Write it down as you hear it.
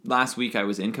last week I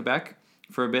was in Quebec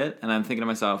for a bit, and I'm thinking to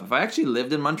myself, if I actually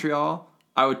lived in Montreal,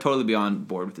 I would totally be on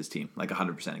board with this team, like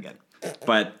 100% again.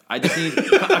 But I just need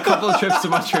a couple of trips to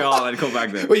Montreal and I'd go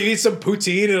back there. Well, you eat some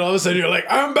poutine and all of a sudden you're like,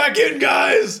 I'm back in,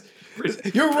 guys.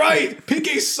 You're right.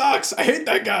 PK sucks. I hate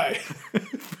that guy.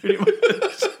 Pretty much.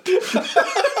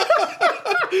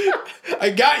 I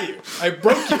got you. I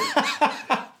broke you.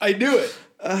 I knew it.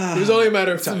 It was only a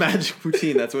matter of time. Magic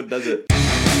poutine, that's what does it.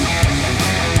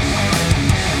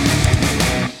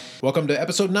 Welcome to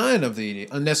episode 9 of the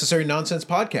Unnecessary Nonsense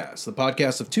Podcast, the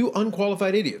podcast of two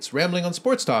unqualified idiots rambling on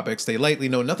sports topics they likely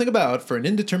know nothing about for an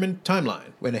indeterminate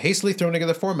timeline in a hastily thrown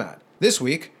together format. This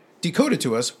week, decoded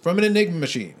to us from an Enigma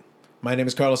machine. My name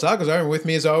is Carlos Alcazar, and with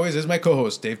me as always is my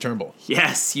co-host, Dave Turnbull.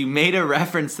 Yes, you made a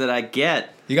reference that I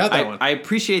get. You got that one. I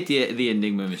appreciate the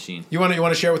Enigma machine. You want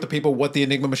to share with the people what the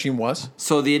Enigma machine was?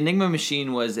 So the Enigma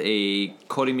machine was a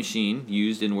coding machine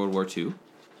used in World War II.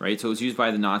 Right, so it was used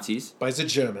by the Nazis. By the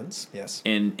Germans, yes.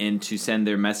 And to send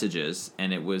their messages.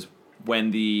 And it was when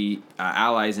the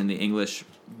Allies and the English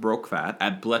broke that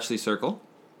at Bletchley Circle.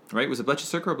 Right? Was it Bletchley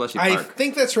Circle or Bletchley Park? I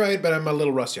think that's right, but I'm a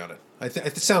little rusty on it.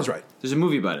 It sounds right. There's a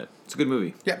movie about it. It's a good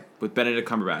movie. Yeah. With Benedict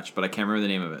Cumberbatch, but I can't remember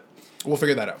the name of it. We'll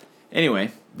figure that out. Anyway,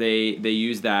 they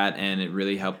used that, and it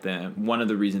really helped them. One of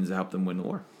the reasons it helped them win the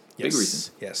war. Yes. Big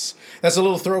reason. Yes. That's a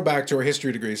little throwback to our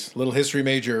history degrees. A little history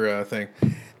major thing.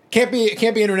 Can't be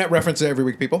internet references every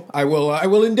week, people. I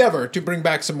will endeavor to bring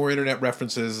back some more internet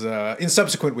references in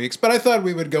subsequent weeks, but I thought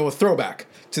we would go a throwback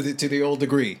to the old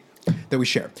degree that we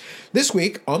share. This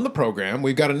week on the program,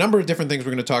 we've got a number of different things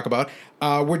we're going to talk about.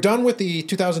 We're done with the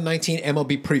 2019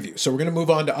 MLB preview, so we're going to move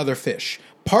on to other fish.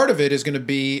 Part of it is going to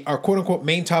be our quote-unquote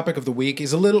main topic of the week.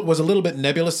 Was a little bit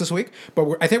nebulous this week,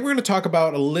 but I think we're going to talk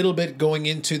about a little bit going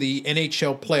into the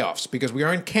NHL playoffs because we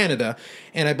are in Canada,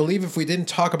 and I believe if we didn't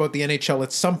talk about the NHL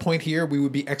at some point here, we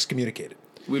would be excommunicated.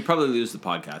 We'd probably lose the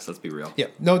podcast, let's be real. Yeah.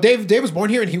 No, Dave was born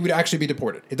here, and he would actually be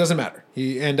deported. It doesn't matter.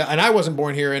 And I wasn't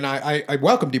born here, and I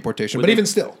welcome deportation, even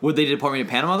still. Would they deport me to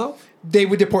Panama, though? They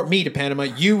would deport me to Panama.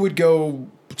 You would go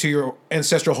to your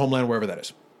ancestral homeland, wherever that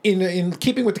is. In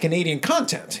keeping with the Canadian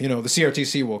content, the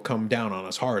CRTC will come down on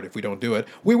us hard if we don't do it.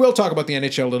 We will talk about the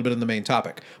NHL a little bit in the main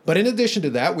topic. But in addition to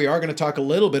that, we are going to talk a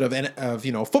little bit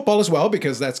of football as well,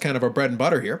 because that's kind of our bread and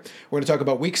butter here. We're going to talk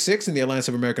about Week 6 in the Alliance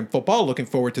of American Football. Looking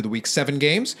forward to the Week 7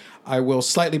 games. I will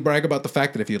slightly brag about the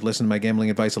fact that if you had listened to my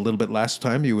gambling advice a little bit last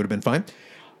time, you would have been fine.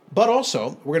 But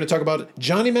also, we're going to talk about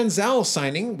Johnny Manziel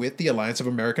signing with the Alliance of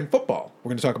American Football. We're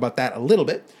going to talk about that a little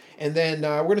bit. And then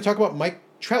we're going to talk about Mike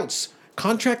Trout's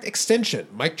contract extension.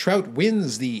 Mike Trout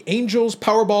wins the Angels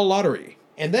Powerball lottery.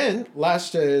 And then,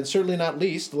 last and certainly not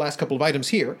least, the last couple of items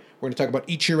here, we're going to talk about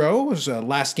Ichiro's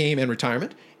last game and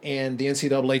retirement, and the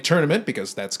NCAA tournament,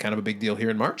 because that's kind of a big deal here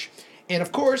in March. And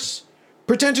of course,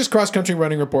 pretentious cross-country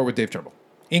running report with Dave Turnbull,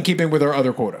 in keeping with our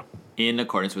other quota. In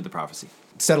accordance with the prophecy.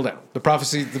 Settle down. The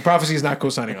prophecy is not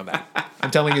co-signing on that.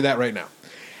 I'm telling you that right now.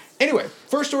 Anyway,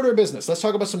 first order of business. Let's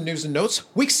talk about some news and notes.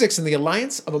 Week 6 in the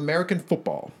Alliance of American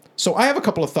Football. So I have a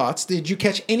couple of thoughts. Did you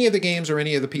catch any of the games or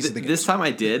any of the pieces of the games? This time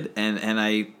I did, and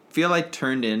I feel I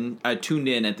tuned in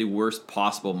at the worst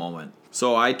possible moment.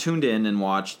 So I tuned in and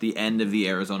watched the end of the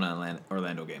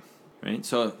Arizona-Orlando game. Right.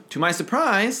 So to my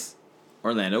surprise,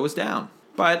 Orlando was down.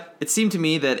 But it seemed to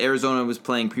me that Arizona was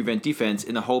playing prevent defense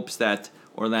in the hopes that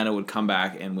Orlando would come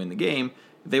back and win the game.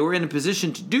 They were in a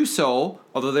position to do so,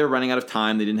 although they were running out of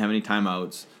time. They didn't have any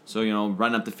timeouts. So,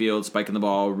 run up the field, spiking the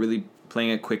ball, really playing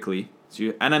it quickly.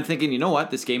 And I'm thinking, you know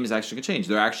what? This game is actually going to change.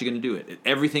 They're actually going to do it.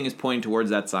 Everything is pointing towards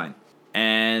that sign.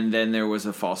 And then there was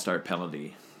a false start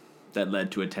penalty that led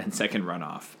to a 10-second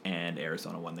runoff, and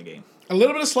Arizona won the game. A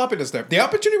little bit of sloppiness there. The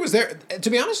opportunity was there. To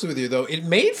be honest with you, though, it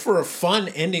made for a fun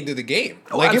ending to the game.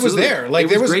 Absolutely. It was there.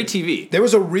 It was great TV. There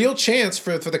was a real chance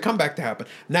for the comeback to happen.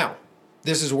 Now,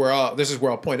 this is where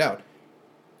I'll point out.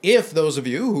 If those of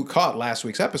you who caught last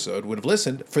week's episode would have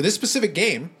listened, for this specific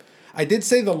game, I did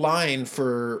say the line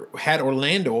had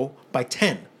Orlando by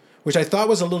 10, which I thought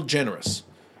was a little generous.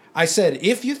 I said,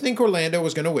 if you think Orlando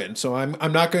was going to win, so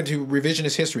I'm not going to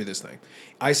revisionist history this thing.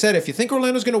 I said, if you think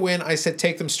Orlando's going to win, I said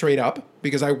take them straight up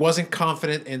because I wasn't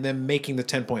confident in them making the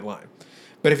 10-point line.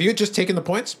 But if you had just taken the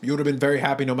points, you would have been very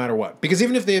happy no matter what. Because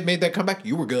even if they had made that comeback,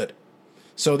 you were good.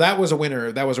 So that was a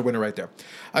winner. That was a winner right there.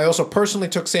 I also personally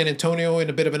took San Antonio in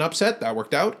a bit of an upset. That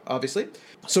worked out, obviously.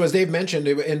 So as Dave mentioned,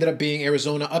 it ended up being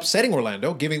Arizona upsetting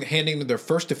Orlando, handing them their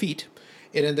first defeat.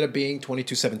 It ended up being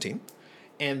 22-17.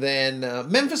 And then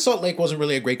Memphis-Salt Lake wasn't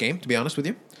really a great game, to be honest with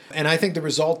you. And I think the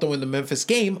result, though, in the Memphis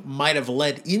game might have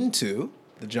led into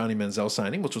the Johnny Manziel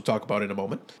signing, which we'll talk about in a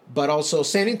moment. But also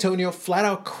San Antonio flat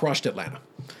out crushed Atlanta.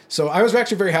 So I was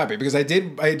actually very happy because I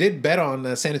did bet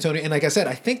on San Antonio, and like I said,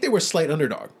 I think they were slight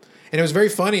underdog. And it was very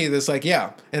funny. This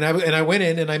and I went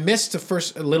in and I missed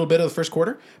a little bit of the first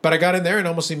quarter, but I got in there and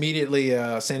almost immediately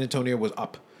San Antonio was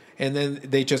up, and then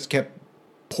they just kept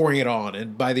pouring it on,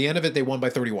 and by the end of it they won by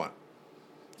 31.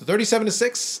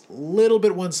 37-6, a little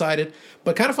bit one-sided,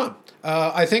 but kind of fun.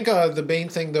 I think the main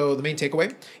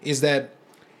takeaway is that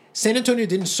San Antonio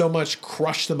didn't so much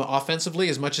crush them offensively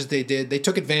as much as they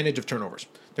took advantage of turnovers.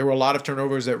 There were a lot of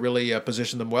turnovers that really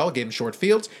positioned them well, gave them short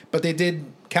fields, but they did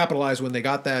capitalize when they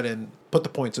got that and put the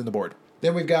points on the board.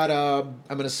 Then we've got, I'm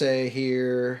going to say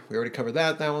here, we already covered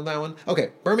that one.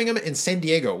 Okay, Birmingham and San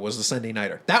Diego was the Sunday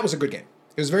nighter. That was a good game.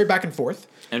 It was very back and forth.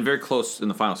 And very close in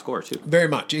the final score, too. Very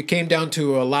much. It came down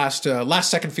to a last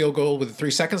second field goal with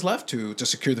 3 seconds left to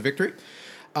secure the victory.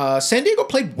 San Diego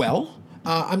played well.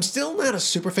 I'm still not a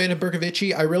super fan of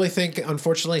Berkovici. I really think,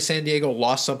 unfortunately, San Diego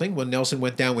lost something when Nelson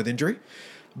went down with injury.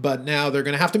 But now they're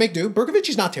going to have to make do.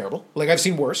 Berkovici's not terrible. Like, I've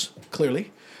seen worse,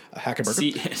 clearly.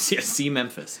 Hackenberger. See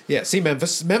Memphis. Yeah, see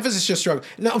Memphis. Memphis is just struggling.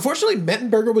 Now, unfortunately,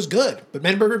 Mettenberger was good, but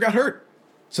Mettenberger got hurt.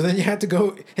 So then you had to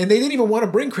go, and they didn't even want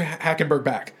to bring Hackenberg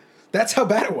back. That's how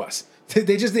bad it was. They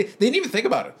didn't even think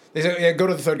about it. They said, yeah, go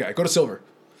to the third guy. Go to Silver.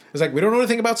 It's like, we don't know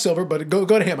anything about Silver, but go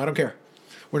to him. I don't care.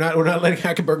 We're not letting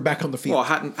Hackenberg back on the field. Well,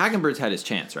 Hackenberg's had his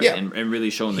chance, right? Yeah. And really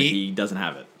shown that he doesn't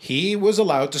have it. He was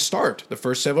allowed to start the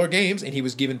first several games, and he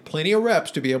was given plenty of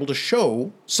reps to be able to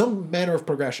show some manner of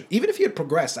progression. Even if he had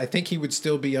progressed, I think he would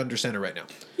still be under center right now.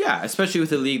 Yeah, especially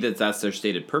with a league that's their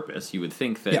stated purpose. You would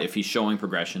think that if he's showing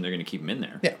progression, they're going to keep him in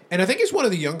there. Yeah, and I think he's one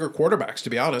of the younger quarterbacks, to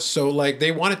be honest. So, like,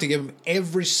 they wanted to give him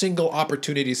every single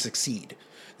opportunity to succeed.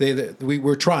 We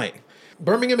were trying.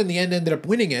 Birmingham in the end ended up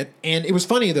winning it, and it was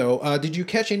funny though. Did you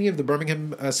catch any of the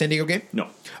Birmingham San Diego game? No.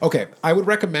 Okay, I would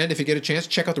recommend if you get a chance,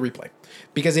 check out the replay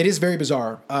because it is very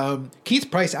bizarre. Keith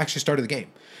Price actually started the game,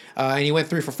 and he went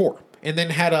 3 for 4, and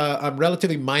then had a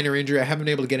relatively minor injury. I haven't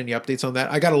been able to get any updates on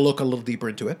that. I got to look a little deeper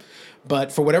into it,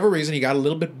 but for whatever reason, he got a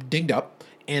little bit dinged up,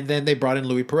 and then they brought in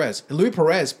Luis Perez, and Luis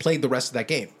Perez played the rest of that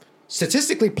game.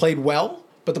 Statistically, played well.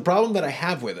 But the problem that I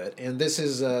have with it, and this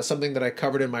is something that I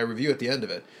covered in my review at the end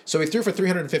of it, so he threw for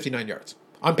 359 yards.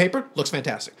 On paper, looks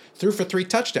fantastic. Threw for 3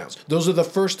 touchdowns. Those are the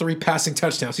first 3 passing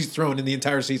touchdowns he's thrown in the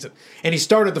entire season. And he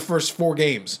started the first 4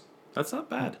 games. That's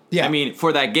not bad. Yeah. I mean,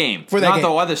 for that game. For that not game.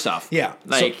 the other stuff. Yeah.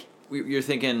 Like, you're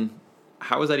thinking,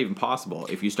 how is that even possible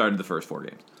if you started the first 4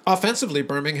 games? Offensively,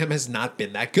 Birmingham has not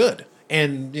been that good.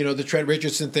 And, you know, the Trent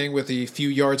Richardson thing with the few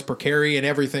yards per carry and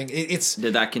everything, it's...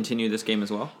 Did that continue this game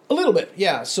as well? A little bit,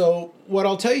 yeah. So what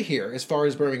I'll tell you here as far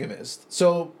as Birmingham is,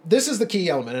 so this is the key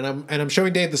element, and I'm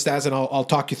showing Dave the stats, and I'll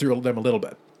talk you through them a little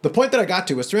bit. The point that I got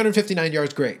to was 359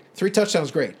 yards, great. 3 touchdowns,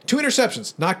 great. 2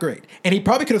 interceptions, not great. And he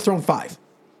probably could have thrown 5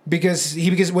 because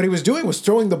what he was doing was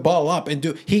throwing the ball up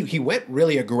and he went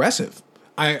really aggressive.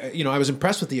 I was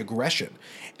impressed with the aggression.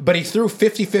 But he threw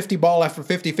 50-50 ball after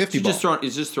 50-50 ball.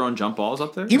 He's just throwing jump balls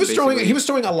up there? He was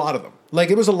throwing a lot of them. Like,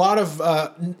 it was a lot of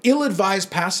ill-advised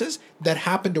passes that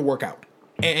happened to work out.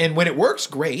 And when it works,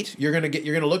 great. You're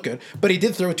gonna look good. But he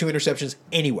did throw 2 interceptions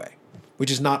anyway,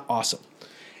 which is not awesome.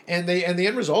 And the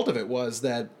end result of it was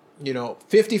that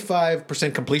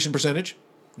 55% completion percentage,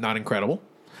 not incredible.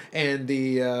 And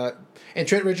and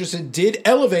Trent Richardson did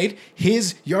elevate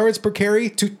his yards per carry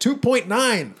to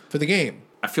 2.9 for the game.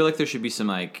 I feel like there should be some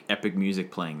like epic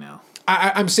music playing now.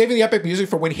 I'm saving the epic music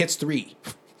for when he hits 3.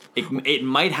 It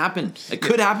might happen. It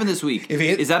could happen this week.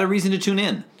 Is that a reason to tune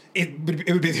in?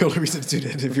 It would be the only reason to tune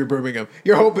in if you're Birmingham.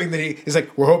 You're hoping that he's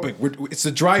like, we're hoping. It's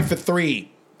the drive for 3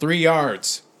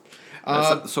 yards.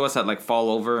 So what's that, like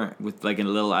fall over with like a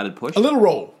little added push? A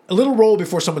little roll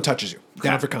before someone touches you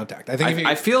down for contact.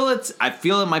 I feel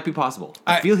it might be possible.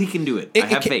 I feel he can do it. I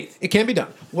have faith. It can be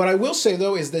done. What I will say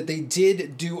though is that they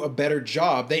did do a better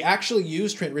job. They actually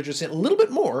used Trent Richardson a little bit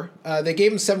more. They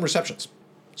gave him 7 receptions,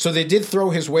 so they did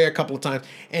throw his way a couple of times,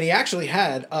 and he actually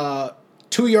had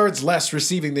 2 yards less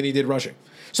receiving than he did rushing.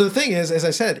 So the thing is, as I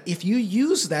said, if you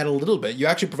use that a little bit, you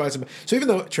actually provide some... So even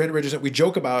though Trent Richardson, we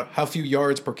joke about how few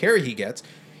yards per carry he gets,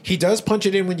 he does punch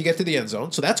it in when you get to the end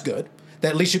zone, so that's good.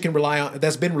 That at least you can rely on.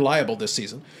 That's been reliable this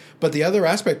season. But the other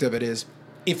aspect of it is,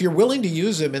 if you're willing to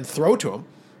use him and throw to him,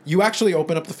 you actually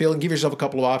open up the field and give yourself a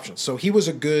couple of options. So he was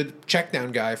a good check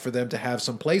down guy for them to have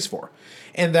some plays for.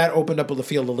 And that opened up the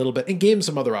field a little bit and gave him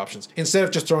some other options, instead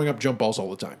of just throwing up jump balls all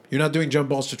the time. You're not doing jump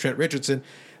balls to Trent Richardson.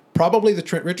 Probably the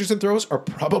Trent Richardson throws are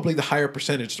probably the higher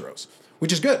percentage throws,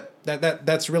 which is good.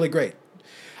 That's really great.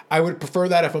 I would prefer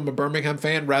that if I'm a Birmingham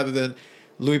fan rather than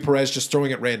Luis Perez just throwing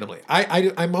it randomly.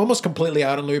 I'm almost completely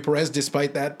out on Luis Perez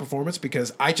despite that performance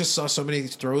because I just saw so many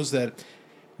throws that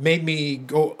made me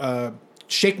go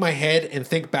shake my head and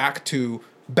think back to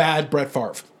bad Brett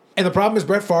Favre. And the problem is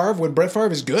Brett Favre, when Brett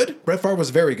Favre is good, Brett Favre was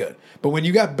very good. But when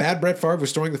you got bad Brett Favre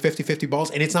who's throwing the 50-50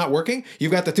 balls and it's not working,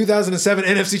 you've got the 2007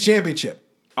 NFC Championship.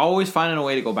 Always finding a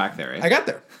way to go back there, right? I got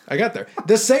there.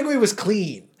 The segue was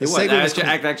clean. It was.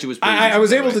 Actually was pretty I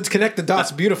was easy, able to connect the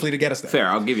dots beautifully to get us there. Fair,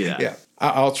 I'll give you that. Yeah.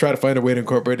 I'll try to find a way to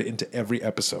incorporate it into every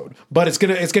episode. But it's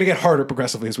gonna get harder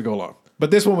progressively as we go along. But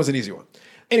this one was an easy one.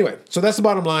 Anyway, so that's the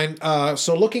bottom line.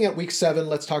 So looking at week 7,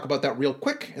 let's talk about that real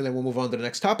quick, and then we'll move on to the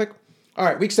next topic. All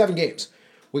right, week 7 games.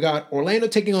 We got Orlando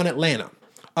taking on Atlanta.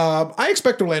 I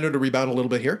expect Orlando to rebound a little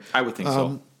bit here. I would think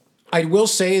so. I will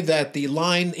say that the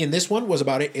line in this one was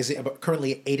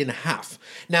currently 8.5.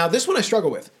 Now, this one I struggle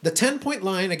with. The 10-point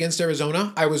line against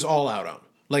Arizona, I was all out on.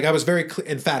 Like, I was very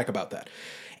emphatic about that.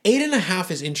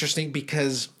 8.5 is interesting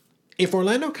because if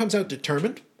Orlando comes out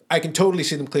determined, I can totally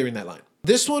see them clearing that line.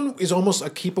 This one is almost a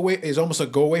keep away, is almost a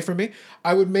go away for me.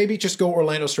 I would maybe just go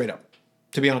Orlando straight up,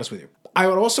 to be honest with you. I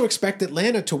would also expect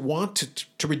Atlanta to want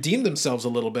to redeem themselves a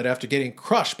little bit after getting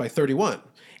crushed by 31.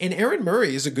 And Aaron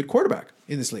Murray is a good quarterback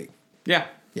in this league. Yeah.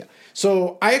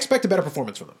 So I expect a better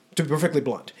performance from them, to be perfectly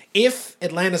blunt. If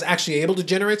Atlanta's actually able to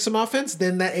generate some offense,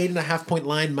 then that 8.5-point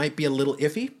line might be a little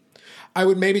iffy. I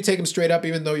would maybe take them straight up,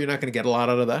 even though you're not going to get a lot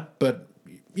out of that. But,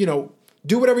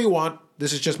 do whatever you want.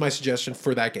 This is just my suggestion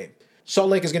for that game. Salt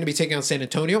Lake is going to be taking on San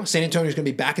Antonio. San Antonio is going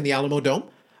to be back in the Alamo Dome.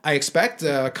 I expect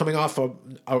coming off a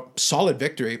solid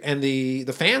victory, and the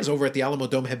fans over at the Alamo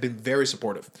Dome have been very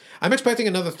supportive. I'm expecting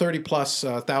another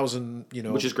 30,000,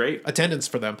 which is great attendance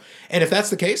for them. And if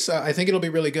that's the case, I think it'll be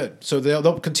really good. So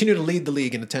they'll continue to lead the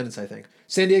league in attendance. I think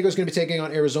San Diego is going to be taking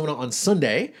on Arizona on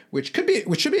Sunday, which should be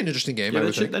an interesting game. Yeah,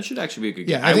 that should actually be a good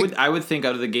game. I would think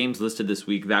out of the games listed this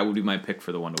week, that would be my pick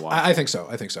for the one to watch. I think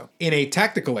so. In a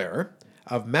tactical error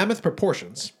of mammoth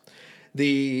proportions,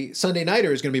 the Sunday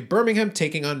nighter is going to be Birmingham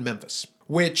taking on Memphis,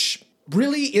 which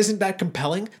really isn't that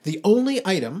compelling. The only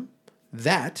item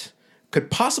that could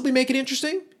possibly make it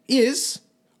interesting is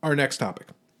our next topic.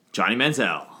 Johnny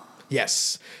Manziel.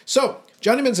 Yes. So,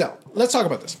 Johnny Manziel. Let's talk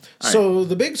about this. So,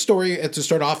 the big story to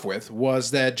start off with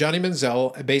was that Johnny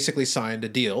Manziel basically signed a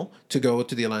deal to go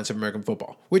to the Alliance of American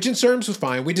Football, which in terms was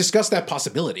fine. We discussed that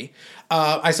possibility.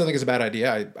 I still think it's a bad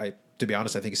idea. I to be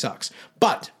honest, I think he sucks.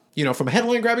 But from a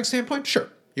headline grabbing standpoint, sure,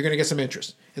 you're going to get some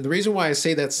interest. And the reason why I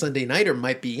say that Sunday nighter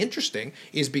might be interesting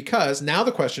is because now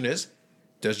the question is,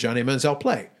 does Johnny Manziel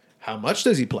play? How much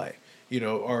does he play?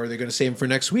 Are they going to save him for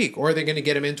next week? Or are they going to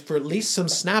get him in for at least some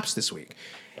snaps this week?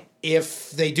 If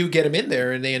they do get him in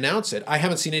there and they announce it, I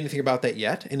haven't seen anything about that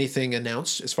yet, anything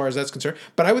announced as far as that's concerned.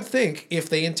 But I would think if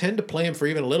they intend to play him for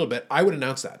even a little bit, I would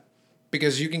announce that.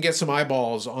 Because you can get some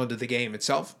eyeballs onto the game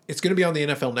itself. It's going to be on the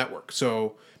NFL Network,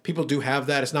 so people do have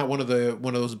that. It's not one of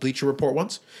those Bleacher Report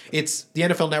ones. It's the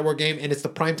NFL Network game, and it's the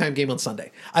primetime game on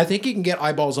Sunday. I think you can get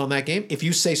eyeballs on that game if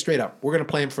you say straight up, we're going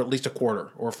to play him for at least a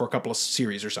quarter or for a couple of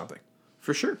series or something.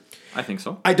 For sure. I think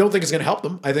so. I don't think it's going to help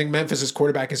them. I think Memphis'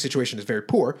 quarterbacking situation is very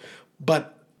poor.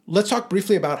 But let's talk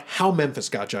briefly about how Memphis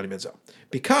got Johnny Manziel.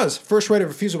 Because first right of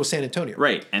refusal was San Antonio.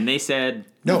 Right. And they said,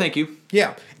 no, thank you.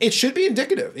 Yeah. It should be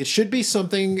indicative. It should be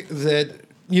something that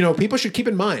people should keep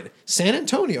in mind. San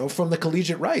Antonio, from the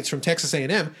collegiate rights from Texas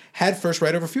A&M, had first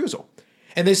right of refusal.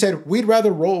 And they said, we'd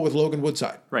rather roll with Logan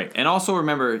Woodside. Right. And also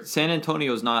remember, San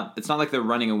Antonio's it's not like they're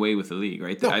running away with the league,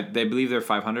 right? No. They believe they're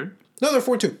 500. No, they're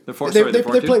 4-2. They're 4-2.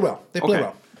 They play well. They play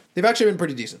well. They've actually been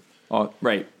pretty decent. Oh,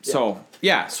 right.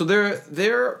 Yeah. So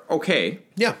they're okay.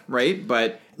 Yeah. Right?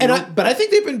 But I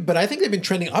think they've been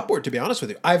trending upward, to be honest with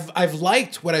you. I've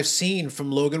liked what I've seen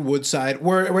from Logan Woodside.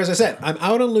 Whereas I said, I'm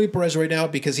out on Luis Perez right now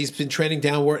because he's been trending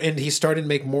downward and he's starting to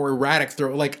make more erratic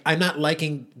throw. Like, I'm not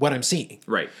liking what I'm seeing.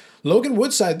 Right. Logan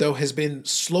Woodside, though, has been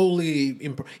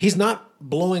slowly he's not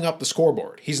blowing up the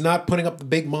scoreboard. He's not putting up the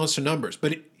big monster numbers,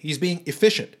 but he's being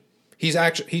efficient.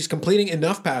 He's completing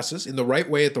enough passes in the right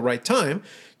way at the right time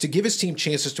to give his team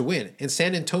chances to win. And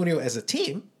San Antonio as a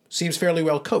team seems fairly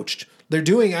well coached. They're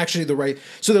doing actually the right.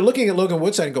 So they're looking at Logan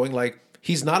Woodside and going like,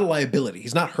 he's not a liability.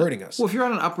 He's not hurting us. Well, if you're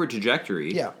on an upward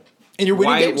trajectory, yeah, and you're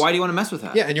winning games. Why do you want to mess with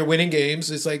that? Yeah, and you're winning games.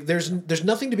 It's like there's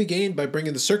nothing to be gained by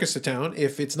bringing the circus to town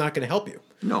if it's not going to help you.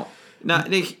 No. Now,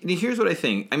 here's what I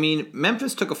think. I mean,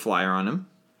 Memphis took a flyer on him.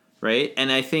 Right?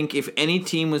 And I think if any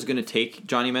team was going to take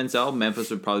Johnny Manziel,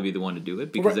 Memphis would probably be the one to do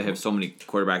it because they have so many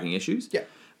quarterbacking issues. Yeah.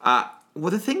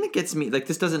 Well, the thing that gets me,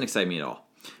 this doesn't excite me at all.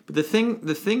 But the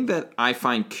thing that I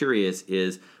find curious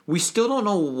is we still don't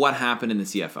know what happened in the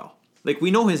CFL.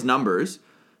 We know his numbers,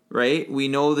 right? We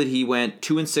know that he went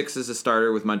 2-6 as a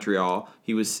starter with Montreal.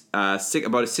 He was about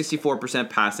a 64%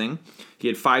 passing. He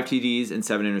had 5 TDs and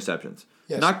 7 interceptions.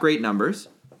 Yes. Not great numbers,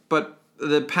 but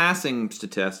the passing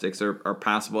statistics are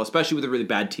passable, especially with a really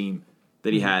bad team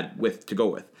that he had to go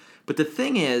with. But the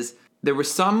thing is, there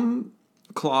was some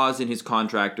clause in his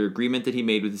contract or agreement that he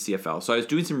made with the CFL. So I was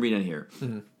doing some reading here.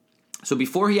 Mm-hmm. So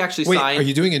before he actually signed... Are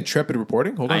you doing intrepid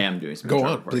reporting? Hold on. I am doing some Go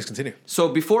intrepid on. reporting. Please continue.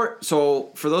 So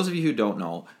for those of you who don't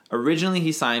know, originally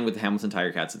he signed with the Hamilton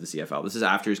Tiger Cats at the CFL. This is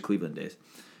after his Cleveland days.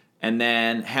 And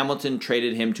then Hamilton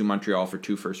traded him to Montreal for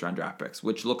 2 first-round draft picks,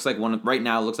 which right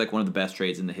now looks like one of the best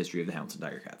trades in the history of the Hamilton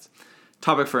Tiger Cats.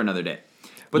 Topic for another day.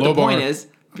 But the point is,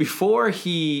 before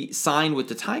he signed with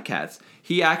the Ticats,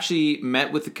 he actually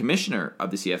met with the commissioner of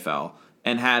the CFL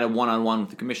and had a one-on-one with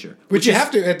the commissioner. Which you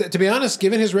have to be honest,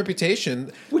 given his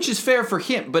reputation. Which is fair for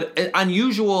him, but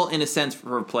unusual in a sense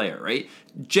for a player, right?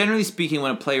 Generally speaking,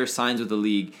 when a player signs with the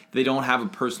league, they don't have a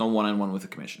personal one-on-one with the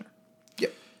commissioner.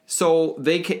 Yep. So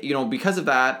they, because of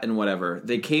that and whatever,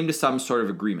 they came to some sort of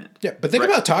agreement. Yeah, but think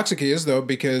about how toxic he is, though,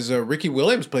 because Ricky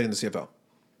Williams played in the CFL.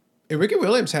 And Ricky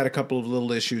Williams had a couple of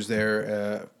little issues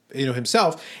there,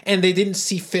 himself, and they didn't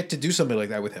see fit to do something like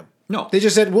that with him. No. They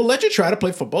just said, we'll let you try to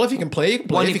play football. If you can play, you can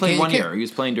play. Well, if he played can't, 1 year. He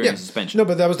was playing during suspension. No,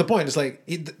 but that was the point. It's like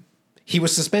he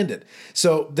was suspended.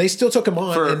 So they still took him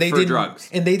on and they didn't drugs.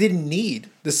 And they didn't need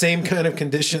the same kind of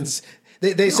conditions.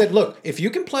 They said, look, if you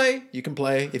can play, you can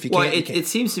play. If you can't, you can't. It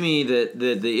seems to me that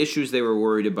the issues they were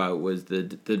worried about was the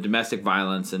domestic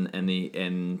violence and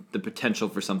the potential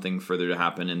for something further to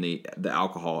happen and the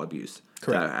alcohol abuse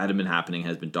that had been happening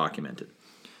has been documented.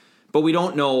 But we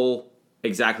don't know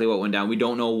exactly what went down. We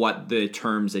don't know what the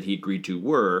terms that he agreed to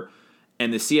were.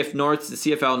 And the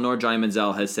CFL nor Johnny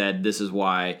Manziel has said this is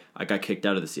why I got kicked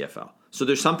out of the CFL. So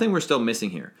there's something we're still missing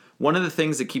here. One of the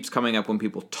things that keeps coming up when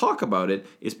people talk about it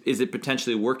is it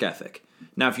potentially work ethic.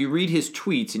 Now, if you read his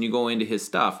tweets and you go into his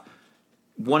stuff,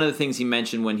 one of the things he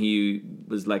mentioned when he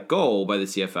was let go by the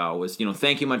CFL was,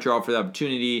 thank you, Montreal, for the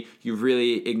opportunity. You've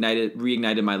really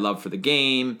reignited my love for the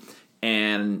game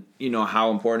and,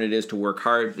 how important it is to work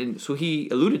hard. And so he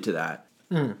alluded to that.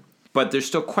 Mm. But there's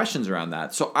still questions around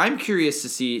that. So I'm curious to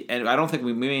see, and I don't think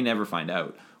we may never find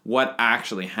out, what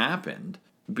actually happened.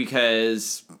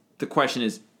 Because the question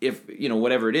is, if,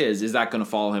 whatever it is that going to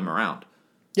follow him around?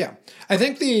 Yeah. I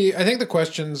think the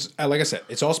questions, like I said,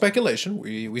 it's all speculation.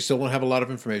 We still won't have a lot of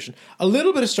information. A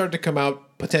little bit is starting to come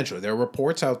out potentially. There are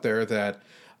reports out there that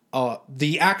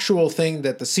the actual thing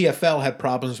that the CFL had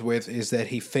problems with is that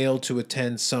he failed to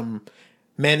attend some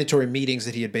mandatory meetings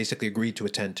that he had basically agreed to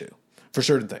attend to for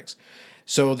certain things.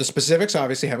 So the specifics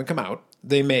obviously haven't come out.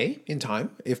 They may in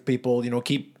time if people,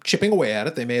 keep chipping away at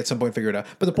it. They may at some point figure it out.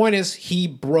 But the point is he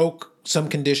broke some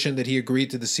condition that he agreed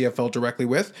to the CFL directly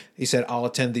with. He said, I'll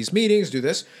attend these meetings, do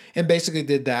this, and basically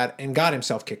did that and got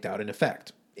himself kicked out in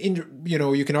effect.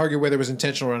 You can argue whether it was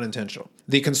intentional or unintentional.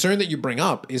 The concern that you bring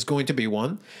up is going to be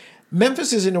one.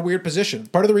 Memphis is in a weird position.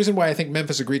 Part of the reason why I think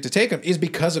Memphis agreed to take him is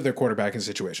because of their quarterbacking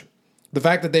situation. The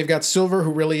fact that they've got Silver,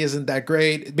 who really isn't that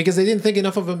great, because they didn't think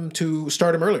enough of him to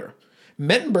start him earlier.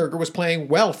 Mettenberger was playing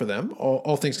well for them,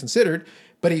 all things considered,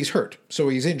 but he's hurt, so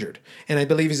he's injured. And I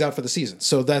believe he's out for the season,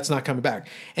 so that's not coming back.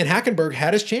 And Hackenberg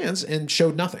had his chance and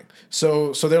showed nothing.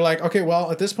 So they're like, okay, well,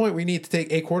 at this point, we need to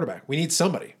take a quarterback. We need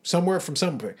somebody, somewhere from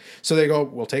something. So they go,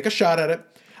 we'll take a shot at it.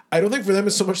 I don't think for them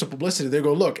it's so much the publicity. They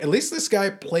go, look, at least this guy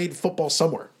played football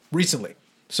somewhere recently.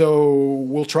 So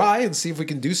we'll try and see if we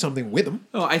can do something with him.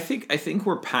 Oh, I think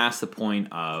we're past the point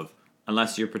of,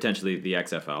 unless you're potentially the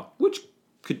XFL, which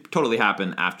could totally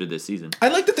happen after this season.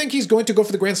 I'd like to think he's going to go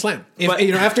for the Grand Slam.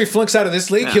 After he flunks out of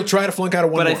this league, he'll try to flunk out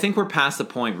of one more. But I think we're past the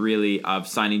point, really, of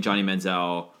signing Johnny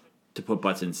Manziel to put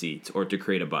butts in seats or to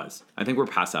create a buzz. I think we're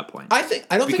past that point.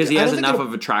 Because he has enough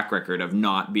of a track record of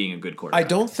not being a good quarterback. I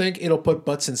don't think it'll put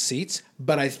butts in seats,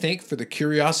 but I think for the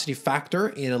curiosity factor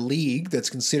in a league that's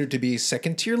considered to be a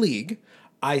second-tier league,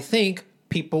 I think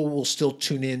people will still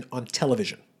tune in on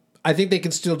television. I think they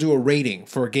can still do a rating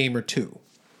for a game or two.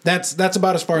 That's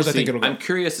about as far as I think it'll go. I'm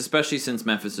curious, especially since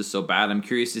Memphis is so bad, I'm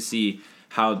curious to see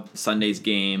how Sunday's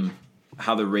game,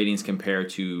 how the ratings compare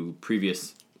to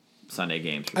previous Sunday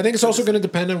games. I think it's also going to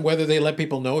depend on whether they let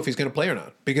people know if he's going to play or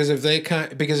not. Because if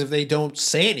they don't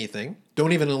say anything,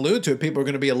 don't even allude to it, people are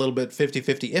going to be a little bit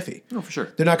 50-50 iffy. No, for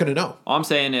sure. They're not going to know. All I'm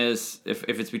saying is, if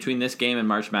it's between this game and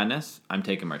March Madness, I'm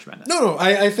taking March Madness. No.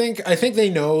 I think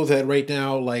they know that right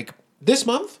now, like this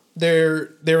month,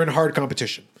 they're in hard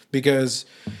competition because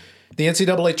the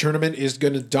NCAA tournament is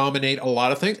going to dominate a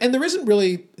lot of things, and there isn't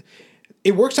really.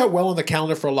 It works out well on the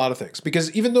calendar for a lot of things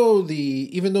because even though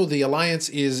the alliance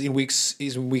is in week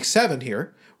 7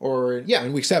 here,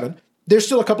 in week 7, there's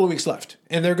still a couple of weeks left,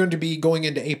 and they're going to be going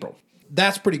into April.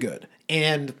 That's pretty good.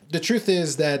 And the truth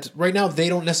is that right now they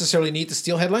don't necessarily need to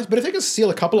steal headlines, but if they can steal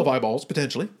a couple of eyeballs,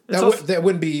 potentially, that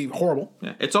wouldn't be horrible.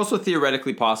 Yeah. It's also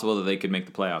theoretically possible that they could make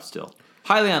the playoffs still.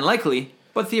 Highly unlikely,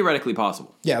 but theoretically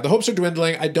possible. Yeah, the hopes are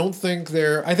dwindling. I think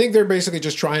they're basically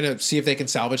just trying to see if they can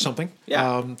salvage something.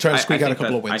 Yeah. Trying to squeak out a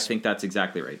couple of wins. I think that's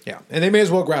exactly right. Yeah, and they may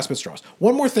as well grasp at straws.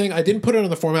 One more thing, I didn't put it on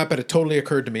the format, but it totally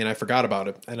occurred to me, and I forgot about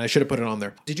it, and I should have put it on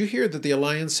there. Did you hear that the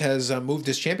Alliance has moved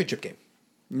this championship game?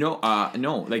 No.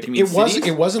 Like, you mean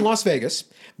it was in Las Vegas,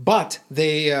 but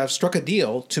they struck a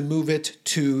deal to move it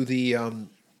to the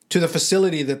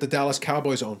facility that the Dallas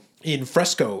Cowboys own in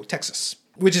Fresco, Texas.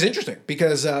 Which is interesting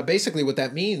because basically what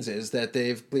that means is that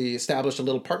they've established a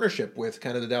little partnership with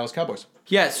kind of the Dallas Cowboys.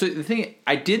 Yeah, so the thing,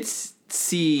 I did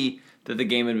see that the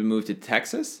game had been moved to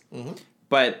Texas,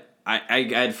 but I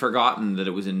had forgotten that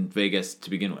it was in Vegas to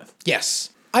begin with.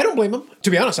 Yes. I don't blame them.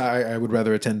 To be honest, I would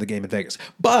rather attend the game in Vegas.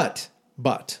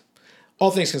 But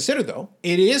all things considered, though,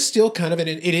 it is still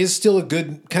a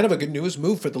good news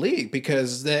move for the league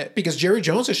because Jerry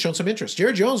Jones has shown some interest.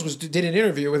 Jerry Jones did an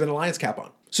interview with an Alliance cap on,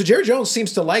 so Jerry Jones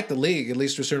seems to like the league at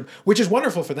least to a certain, which is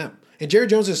wonderful for them. And Jerry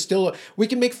Jones is still. We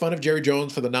can make fun of Jerry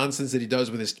Jones for the nonsense that he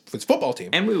does with his football team,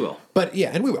 and we will. But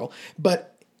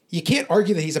you can't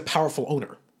argue that he's a powerful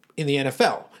owner in the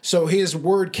NFL, so his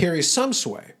word carries some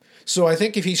sway. So I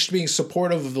think if he's being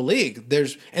supportive of the league,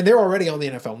 they're already on the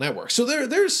NFL Network. So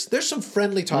there's some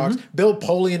friendly talks. Bill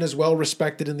Polian is well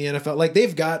respected in the NFL. Like,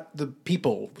 they've got the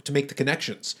people to make the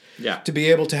connections. Yeah. To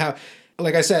be able to have,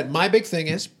 like I said, my big thing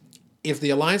is if the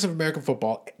Alliance of American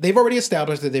Football, they've already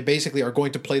established that they basically are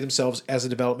going to play themselves as a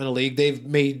developmental league. They've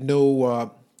made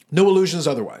no illusions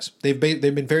otherwise. They've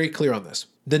been very clear on this.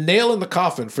 The nail in the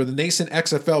coffin for the nascent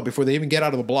XFL before they even get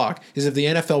out of the block is if the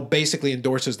NFL basically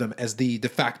endorses them as the de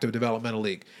facto developmental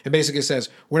league. It basically says,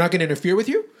 we're not going to interfere with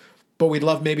you, but we'd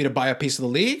love maybe to buy a piece of the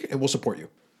league and we'll support you.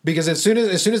 Because as soon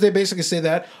as they basically say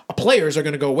that, players are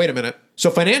going to go, wait a minute.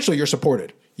 So financially, you're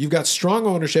supported. You've got strong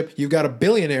ownership. You've got a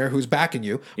billionaire who's backing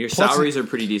you. Your salaries are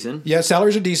pretty decent. Yeah,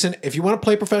 salaries are decent. If you want to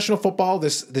play professional football,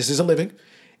 this is a living.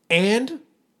 And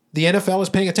the NFL is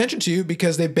paying attention to you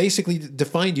because they basically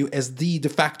defined you as the de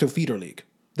facto feeder league.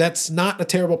 That's not a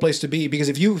terrible place to be because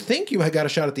if you think you have got a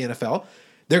shot at the NFL,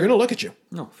 they're going to look at you.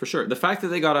 No, for sure. The fact that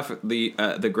they got off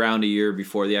the ground a year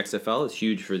before the XFL is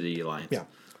huge for the Alliance. Yeah.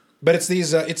 But it's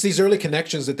these early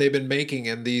connections that they've been making,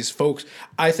 and these folks.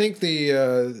 I think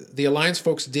the Alliance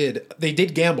folks did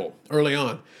gamble early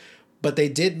on, but they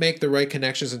did make the right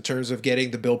connections in terms of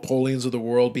getting the Bill Polians of the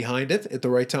world behind it at the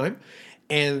right time.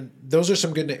 And those are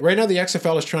some good names. Right now, the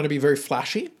XFL is trying to be very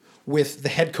flashy with the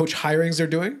head coach hirings they're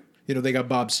doing. You know, they got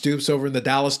Bob Stoops over in the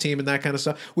Dallas team and that kind of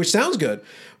stuff, which sounds good.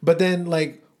 But then,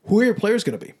 like, who are your players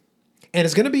going to be? And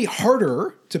it's going to be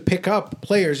harder to pick up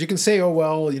players. You can say, oh,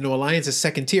 well, you know, Alliance is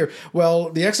second tier. Well,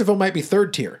 the XFL might be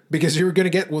third tier because you're going to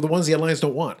get the ones the Alliance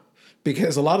don't want.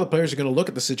 Because a lot of the players are going to look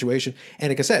at the situation.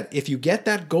 And like I said, if you get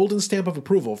that golden stamp of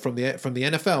approval from the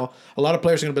NFL, a lot of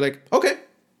players are going to be like, okay,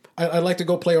 I'd like to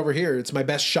go play over here. It's my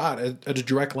best shot at a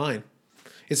direct line.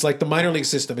 It's like the minor league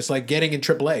system. It's like getting in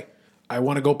AAA. I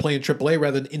want to go play in AAA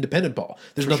rather than independent ball.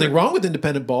 There's nothing wrong with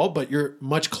independent ball, but you're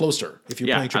much closer if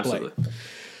you're playing AAA. Absolutely.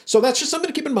 So that's just something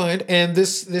to keep in mind. And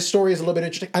this story is a little bit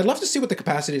interesting. I'd love to see what the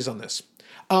capacity is on this.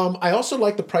 I also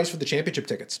like the price for the championship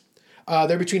tickets.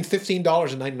 They're between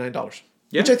 $15 and $99.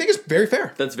 Yeah. Which I think is very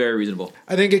fair. That's very reasonable.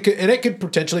 I think it could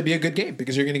potentially be a good game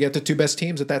because you're going to get the two best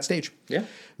teams at that stage. Yeah.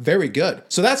 Very good.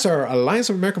 So that's our Alliance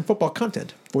of American Football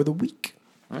content for the week.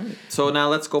 All right. So now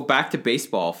let's go back to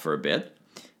baseball for a bit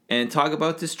and talk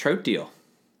about this Trout deal.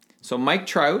 So Mike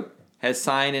Trout has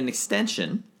signed an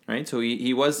extension, right? So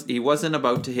he wasn't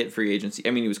about to hit free agency.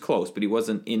 I mean, he was close, but he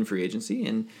wasn't in free agency.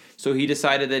 And so he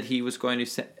decided that he was going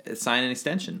to sign an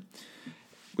extension,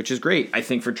 which is great, I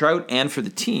think, for Trout and for the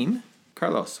team.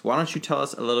 Carlos, why don't you tell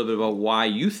us a little bit about why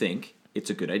you think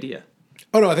it's a good idea?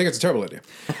 Oh, no, I think it's a terrible idea.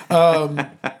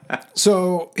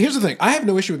 So here's the thing. I have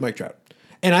no issue with Mike Trout.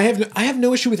 And I have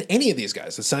no issue with any of these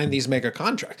guys that sign these mega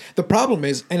contracts. The problem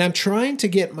is, and I'm trying to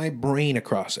get my brain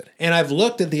across it, and I've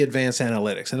looked at the advanced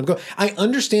analytics, and I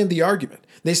understand the argument.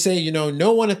 They say, you know,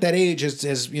 no one at that age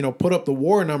has put up the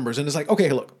WAR numbers. And it's like,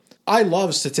 okay, look, I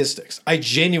love statistics. I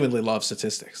genuinely love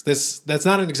statistics. That's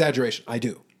not an exaggeration. I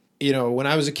do. You know, when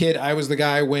I was a kid, I was the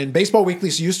guy when Baseball Weekly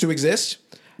used to exist.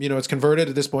 You know, it's converted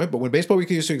at this point, but when Baseball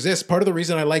Weekly used to exist, part of the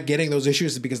reason I like getting those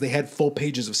issues is because they had full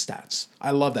pages of stats.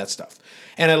 I love that stuff.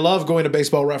 And I love going to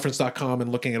baseballreference.com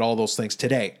and looking at all those things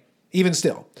today, even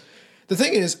still. The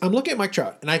thing is, I'm looking at Mike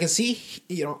Trout, and I can see,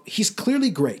 you know, he's clearly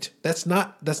great. That's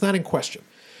not in question.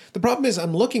 The problem is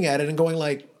I'm looking at it and going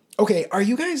like, okay, are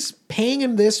you guys paying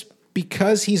him this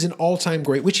because he's an all-time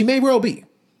great, which he may well be.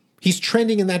 He's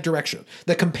trending in that direction.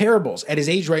 The comparables at his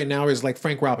age right now is like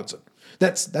Frank Robinson.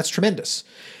 That's tremendous.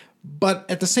 But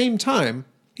at the same time,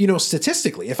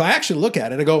 statistically, if I actually look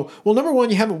at it, I go, well, number one,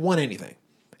 you haven't won anything.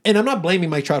 And I'm not blaming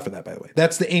Mike Trout for that, by the way.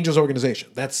 That's the Angels organization.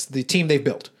 That's the team they've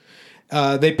built.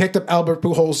 They picked up Albert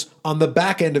Pujols on the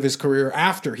back end of his career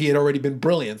after he had already been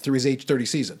brilliant through his age 30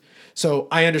 season. So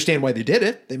I understand why they did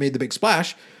it. They made the big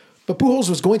splash. But Pujols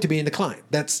was going to be in decline.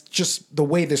 That's just the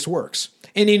way this works.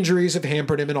 And injuries have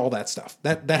hampered him and all that stuff.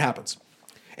 That happens.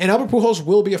 And Albert Pujols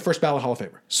will be a first ballot Hall of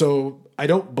Famer. So I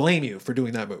don't blame you for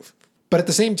doing that move. But at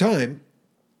the same time,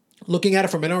 looking at it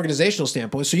from an organizational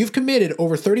standpoint, so you've committed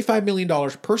over $35 million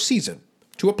per season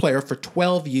to a player for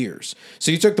 12 years.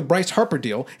 So you took the Bryce Harper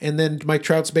deal, and then Mike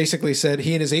Trout's basically said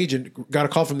he and his agent got a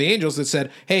call from the Angels that said,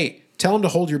 hey, tell him to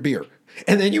hold your beer.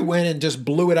 And then you went and just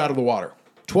blew it out of the water.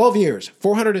 12 years,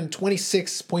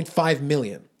 $426.5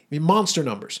 million. I mean, monster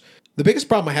numbers. The biggest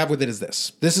problem I have with it is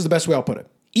this. This is the best way I'll put it.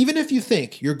 Even if you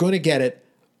think you're going to get it,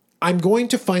 I'm going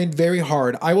to find very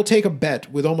hard. I will take a bet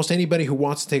with almost anybody who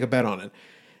wants to take a bet on it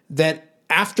that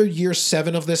after year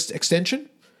 7 of this extension,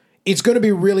 it's going to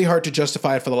be really hard to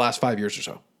justify it for the last 5 years or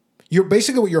so. You're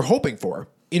basically what you're hoping for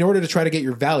in order to try to get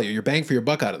your value, your bang for your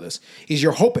buck out of this, is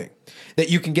you're hoping that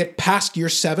you can get past year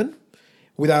 7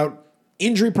 without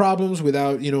injury problems,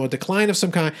 without, a decline of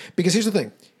some kind. Because here's the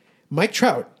thing. Mike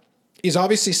Trout is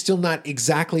obviously still not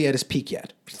exactly at his peak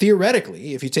yet.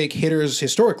 Theoretically, if you take hitters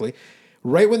historically,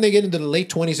 right when they get into the late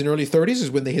 20s and early 30s is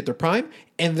when they hit their prime,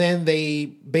 and then they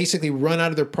basically run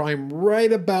out of their prime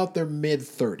right about their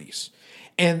mid-30s.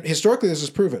 And historically, this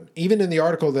is proven. Even in the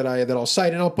article that I'll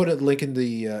cite, and I'll put a link in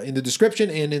the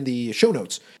description and in the show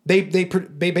notes, they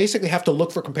basically have to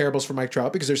look for comparables for Mike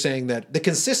Trout because they're saying that the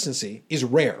consistency is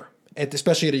rare,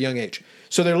 especially at a young age.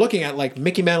 So they're looking at like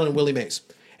Mickey Mantle and Willie Mays,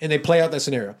 and they play out that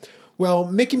scenario. Well,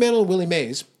 Mickey Mantle and Willie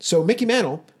Mays. So Mickey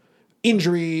Mantle,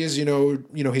 injuries,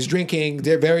 his drinking,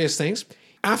 various things.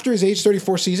 After his age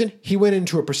 34 season, he went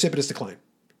into a precipitous decline.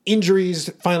 Injuries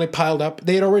finally piled up.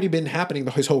 They had already been happening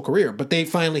his whole career, but they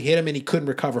finally hit him and he couldn't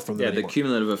recover from them anymore. The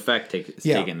cumulative effect is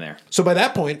taken there. So by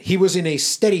that point, he was in a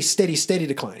steady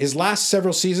decline. His last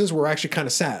several seasons were actually kind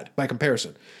of sad by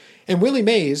comparison. And Willie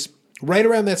Mays, right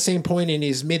around that same point in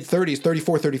his mid-30s,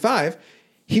 34, 35,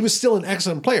 he was still an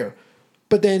excellent player.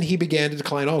 But then he began to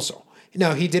decline also.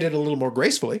 Now, he did it a little more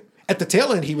gracefully. At the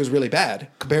tail end, he was really bad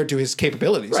compared to his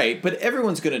capabilities. Right, but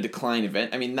everyone's going to decline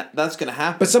event. I mean, that's going to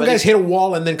happen. But some guys hit a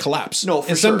wall and then collapse. No,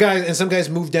 for and sure. Some guys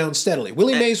move down steadily.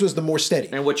 Willie Mays was the more steady.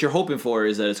 And what you're hoping for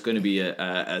is that it's going to be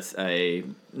a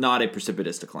not a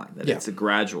precipitous decline. That it's a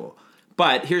gradual.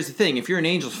 But here's the thing: if you're an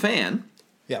Angels fan,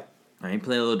 right,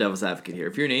 playing a little devil's advocate here.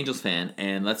 If you're an Angels fan,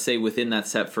 and let's say within that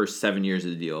first 7 years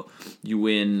of the deal, you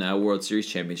win a World Series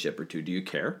championship or two, do you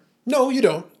care? No, you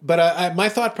don't. But my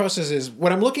thought process is,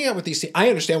 what I'm looking at with these teams, I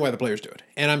understand why the players do it,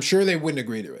 and I'm sure they wouldn't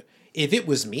agree to it. If it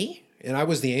was me and I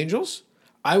was the Angels,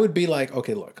 I would be like,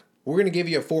 okay, look, we're going to give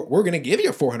you a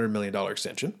 $400 million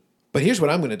extension, but here's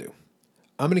what I'm going to do.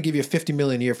 I'm going to give you $50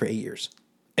 million a year for 8 years,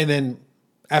 and then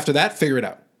after that, figure it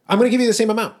out. I'm going to give you the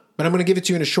same amount, but I'm going to give it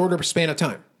to you in a shorter span of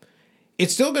time.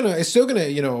 It's still gonna,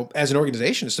 as an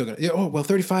organization, it's still gonna,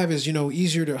 35 is,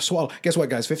 easier to swallow. Guess what,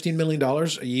 guys? $15 million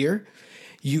a year.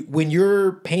 When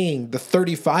you're paying the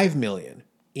 $35 million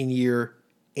in year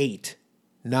 8,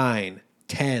 9,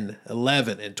 10,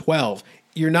 11, and 12,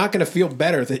 you're not gonna feel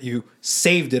better that you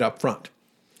saved it up front.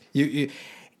 You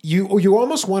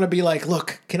almost want to be like,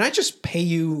 look, can I just pay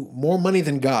you more money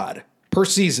than God per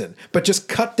season, but just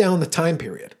cut down the time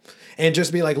period and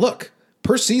just be like, look,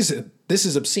 per season, this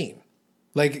is obscene.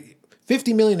 Like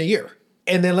 $50 million a year.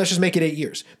 And then let's just make it 8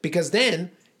 years. Because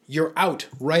then you're out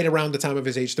right around the time of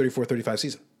his age 34, 35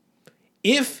 season.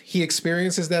 If he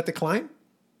experiences that decline,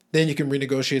 then you can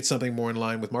renegotiate something more in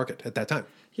line with market at that time.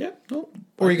 Yeah. No,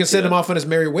 or you can send him off on his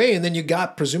merry way, and then you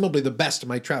got presumably the best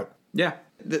Mike Trout. Yeah.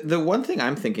 The one thing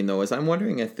I'm thinking, though, is I'm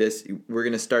wondering if we're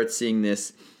going to start seeing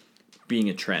this being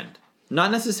a trend.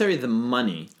 Not necessarily the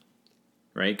money,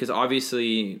 right? Because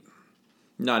obviously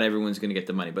not everyone's going to get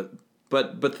the money,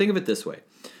 but think of it this way.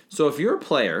 So if you're a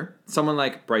player, someone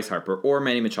like Bryce Harper or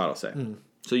Manny Machado, say,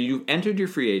 so you've entered your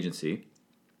free agency,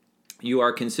 you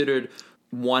are considered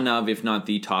one of, if not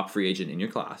the top free agent in your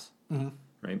class,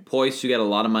 right? Poised to get a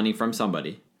lot of money from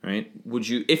somebody, right? Would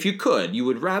you, if you could, you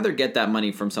would rather get that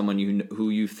money from someone who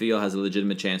you feel has a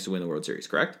legitimate chance to win the World Series,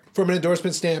 correct? From an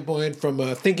endorsement standpoint, from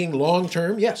thinking long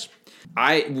term, yes.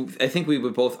 I think we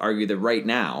would both argue that right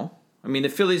now, I mean, the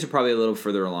Phillies are probably a little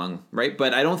further along, right?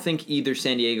 But I don't think either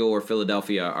San Diego or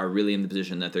Philadelphia are really in the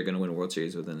position that they're going to win a World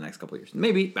Series within the next couple of years.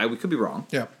 Maybe. We could be wrong.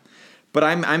 Yeah. But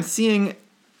I'm seeing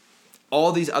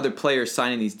all these other players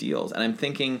signing these deals, and I'm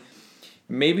thinking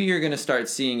maybe you're going to start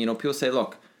seeing, people say,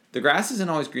 look, the grass isn't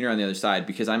always greener on the other side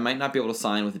because I might not be able to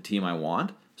sign with the team I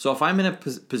want. So if I'm in a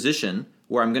position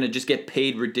where I'm going to just get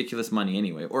paid ridiculous money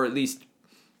anyway, or at least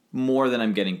more than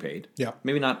I'm getting paid. Yeah.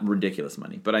 Maybe not ridiculous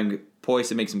money, but I'm poised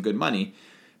to make some good money.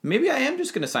 Maybe I am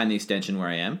just going to sign the extension where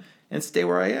I am and stay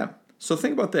where I am. So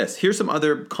think about this. Here's some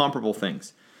other comparable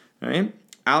things. All right?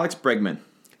 Alex Bregman.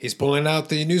 He's pulling out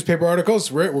the newspaper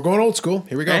articles. We're going old school.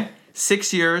 Here we go. Okay?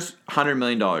 6 years, $100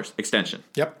 million extension.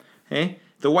 Yep. Okay?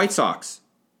 The White Sox.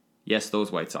 Yes,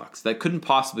 those White Sox. That couldn't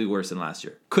possibly be worse than last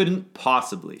year. Couldn't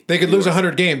possibly. They could be lose worse.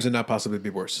 100 games and not possibly be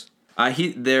worse.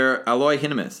 They're Eloy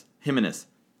Jimenez.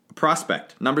 A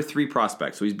prospect. Number 3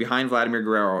 prospect. So he's behind Vladimir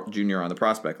Guerrero Jr. on the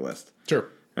prospect list. Sure.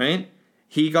 Right?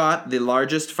 He got the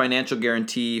largest financial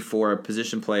guarantee for a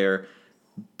position player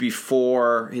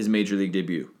before his major league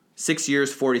debut. 6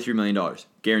 years, $43 million.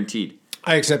 Guaranteed.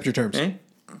 I accept your terms. Okay?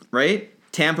 Right?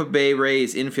 Tampa Bay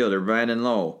Rays infielder Brandon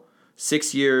Lowe.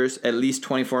 6 years, at least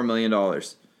 $24 million.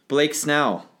 Blake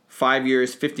Snell. 5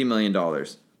 years, $50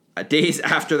 million. Days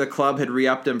after the club had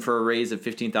re-upped him for a raise of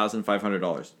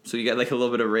 $15,500. So you get like a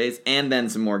little bit of raise and then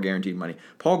some more guaranteed money.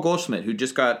 Paul Goldschmidt, who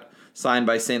just got signed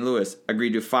by St. Louis,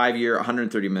 agreed to a 5-year,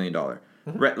 $130 million.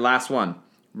 Last one.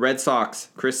 Red Sox,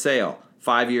 Chris Sale.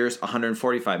 5 years,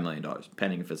 $145 million,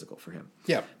 pending a physical for him.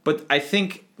 Yeah. But I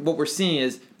think what we're seeing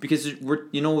is, because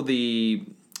the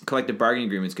collective bargaining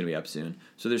agreement is going to be up soon,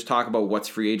 so there's talk about what's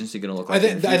free agency going to look like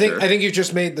in the future. I think you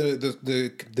just made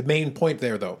the main point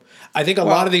there, though. I think a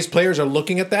lot of these players are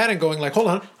looking at that and going like, hold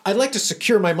on, I'd like to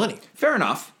secure my money. Fair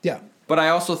enough. Yeah. But I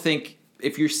also think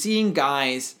if you're seeing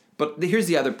guys... But here's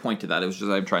the other point to that, which is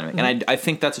I'm trying to make. And I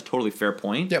think that's a totally fair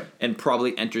point. Yep. And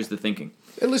probably enters the thinking.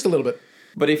 At least a little bit.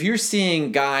 But if you're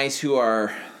seeing guys who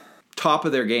are top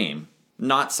of their game,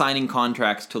 not signing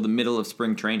contracts till the middle of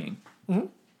spring training,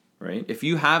 right? If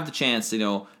you have the chance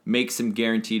to, make some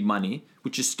guaranteed money,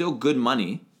 which is still good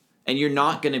money, and you're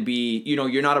not going to be,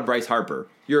 you're not a Bryce Harper.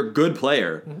 You're a good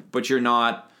player, but you're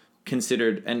not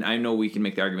considered, and I know we can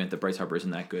make the argument that Bryce Harper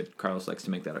isn't that good. Carlos likes to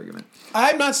make that argument.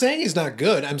 I'm not saying he's not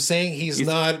good. I'm saying he's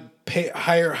not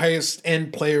highest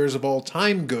end players of all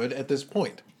time good at this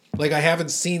point. Like, I haven't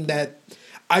seen that.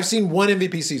 I've seen one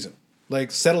MVP season. Like,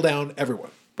 settle down,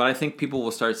 everyone. But I think people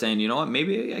will start saying, you know what,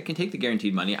 maybe I can take the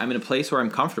guaranteed money. I'm in a place where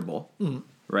I'm comfortable,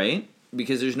 right?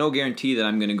 Because there's no guarantee that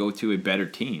I'm going to go to a better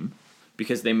team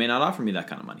because they may not offer me that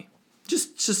kind of money.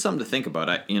 Just something to think about,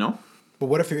 But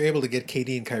what if you're able to get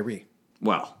KD and Kyrie?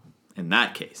 Well, in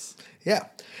that case. Yeah.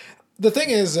 The thing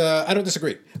is, I don't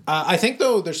disagree. I think,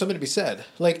 though, there's something to be said.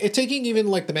 Like, taking even,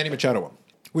 like, the Manny Machado one.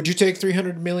 Would you take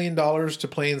 $300 million to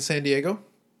play in San Diego?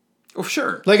 Oh,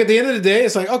 sure. Like, at the end of the day,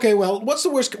 it's like, okay, well, what's the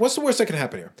worst that can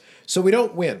happen here? So we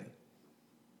don't win.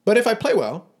 But if I play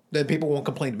well, then people won't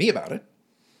complain to me about it.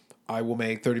 I will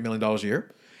make $30 million a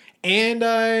year.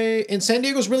 And San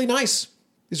Diego's really nice.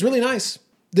 It's really nice.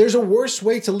 There's a worse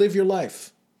way to live your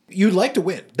life. You'd like to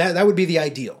win. That would be the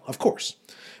ideal, of course.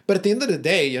 But at the end of the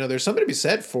day, there's something to be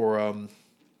said for,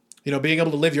 being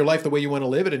able to live your life the way you want to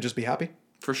live it and just be happy.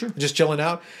 For sure. Just chilling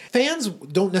out. Fans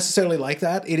don't necessarily like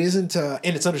that. It isn't, and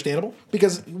it's understandable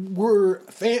because you're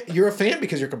a fan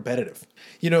because you're competitive.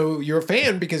 You're a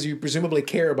fan because you presumably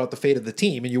care about the fate of the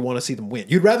team and you want to see them win.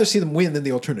 You'd rather see them win than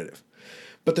the alternative.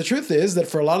 But the truth is that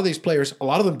for a lot of these players, a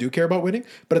lot of them do care about winning.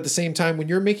 But at the same time, when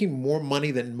you're making more money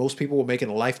than most people will make in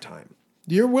a lifetime,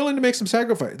 you're willing to make some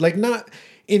sacrifice. Like, not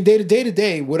in day to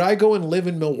day, would I go and live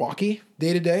in Milwaukee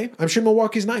day to day? I'm sure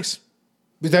Milwaukee's nice.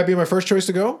 Would that be my first choice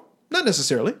to go? Not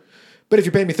necessarily. But if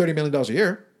you pay me $30 million a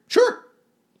year, sure.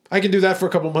 I can do that for a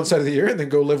couple of months out of the year and then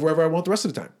go live wherever I want the rest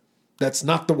of the time. That's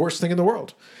not the worst thing in the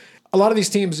world. A lot of these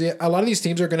teams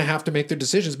are going to have to make their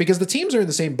decisions because the teams are in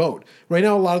the same boat. Right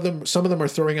now, some of them are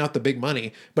throwing out the big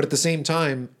money, but at the same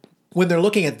time, when they're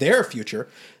looking at their future,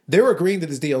 they're agreeing to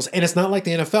these deals. And it's not like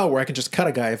the NFL where I can just cut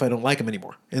a guy if I don't like him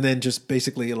anymore and then just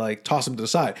basically like toss him to the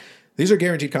side. These are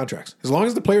guaranteed contracts. As long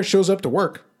as the player shows up to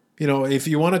work, if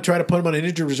you want to try to put him on an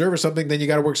injured reserve or something, then you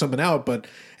got to work something out. But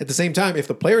at the same time, if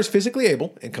the player is physically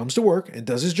able and comes to work and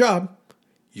does his job,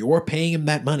 you're paying him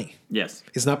that money. Yes.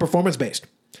 It's not performance-based.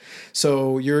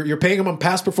 So you're paying him on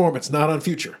past performance, not on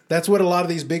future. That's what a lot of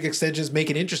these big extensions make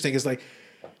it interesting. Is like,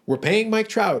 we're paying Mike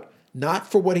Trout not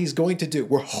for what he's going to do.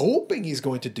 We're hoping he's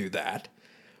going to do that.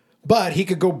 But he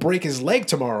could go break his leg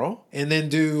tomorrow and then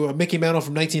do a Mickey Mantle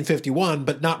from 1951,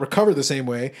 but not recover the same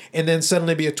way, and then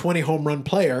suddenly be a 20 home run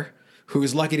player who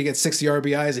is lucky to get 60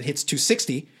 RBIs and hits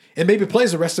 260 and maybe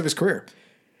plays the rest of his career.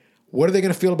 What are they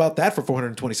going to feel about that for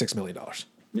 $426 million?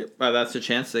 Yep. Well, that's a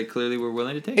chance they clearly were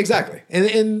willing to take. Exactly.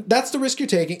 And that's the risk you're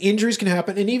taking. Injuries can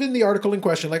happen. And even the article in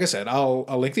question, like I said, I'll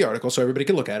link the article so everybody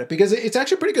can look at it because it's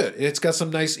actually pretty good. It's got some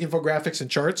nice infographics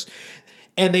and charts.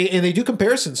 And they do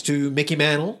comparisons to Mickey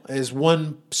Mantle as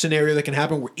one scenario that can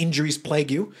happen where injuries plague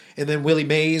you. And then Willie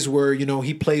Mays where,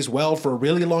 he plays well for a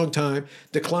really long time,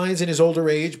 declines in his older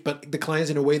age, but declines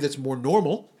in a way that's more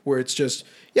normal, where it's just,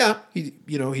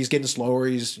 he's getting slower,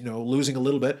 he's, losing a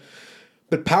little bit.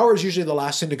 But power is usually the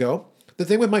last thing to go. The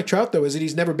thing with Mike Trout, though, is that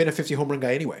he's never been a 50 home run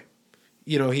guy anyway.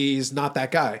 He's not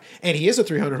that guy. And he is a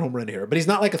 300 home run hitter, but he's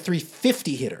not like a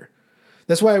 350 hitter.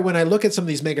 That's why when I look at some of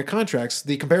these mega contracts,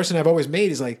 the comparison I've always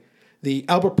made is like the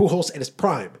Albert Pujols at his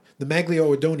prime, the Maglio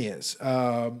Ordonez,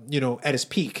 at his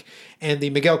peak, and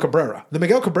the Miguel Cabrera. The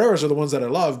Miguel Cabreras are the ones that I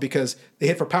love because they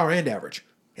hit for power and average,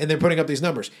 and they're putting up these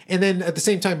numbers. And then at the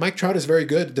same time, Mike Trout is very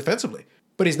good defensively,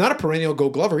 but he's not a perennial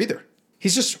Gold Glover either.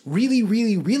 He's just really,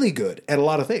 really, really good at a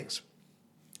lot of things.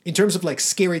 In terms of like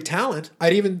scary talent,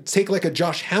 I'd even take like a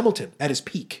Josh Hamilton at his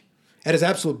peak, at his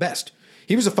absolute best.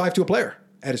 He was a 5-tool player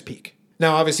at his peak.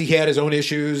 Now, obviously, he had his own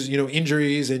issues,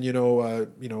 injuries and,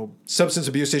 substance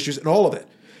abuse issues and all of it.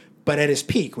 But at his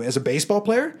peak, as a baseball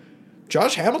player,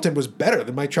 Josh Hamilton was better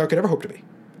than Mike Trout could ever hope to be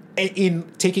in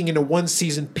taking in a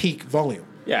one-season peak volume.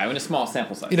 Yeah, in a small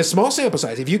sample size. In a small sample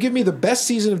size. If you give me the best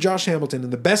season of Josh Hamilton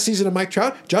and the best season of Mike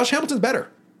Trout, Josh Hamilton's better.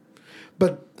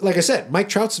 But like I said, Mike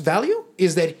Trout's value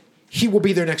is that he will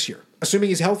be there next year. Assuming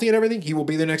he's healthy and everything, he will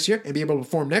be there next year and be able to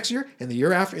perform next year and the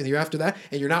year after and the year after that,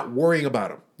 and you're not worrying about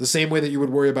him the same way that you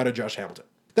would worry about a Josh Hamilton.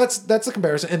 That's the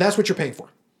comparison, and that's what you're paying for.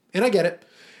 And I get it.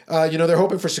 They're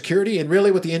hoping for security, and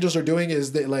really what the Angels are doing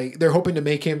is they're hoping to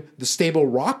make him the stable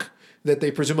rock that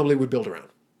they presumably would build around.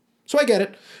 So I get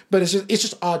it, but it's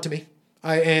just odd to me.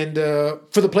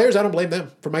 For the players, I don't blame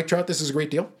them. For Mike Trout, this is a great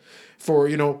deal. For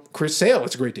Chris Sale,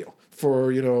 it's a great deal.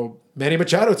 For Manny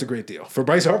Machado, it's a great deal. For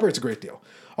Bryce Harper, it's a great deal.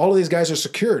 All of these guys are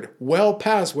secured well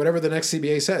past whatever the next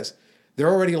CBA says. They're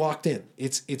already locked in.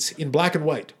 It's in black and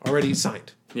white, already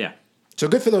signed. Yeah. So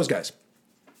good for those guys.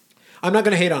 I'm not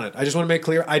going to hate on it. I just want to make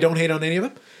clear I don't hate on any of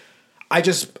them.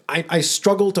 I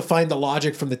struggle to find the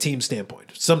logic from the team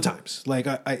standpoint sometimes.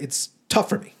 It's tough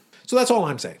for me. So that's all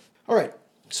I'm saying. All right.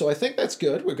 So I think that's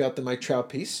good. We've got the Mike Trout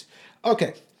piece.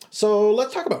 Okay. So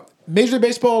let's talk about Major League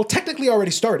Baseball. Technically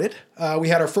already started. We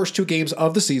had our first 2 games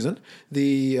of the season.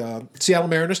 The Seattle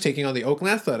Mariners taking on the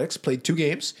Oakland Athletics played 2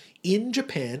 games in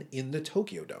Japan in the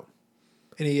Tokyo Dome.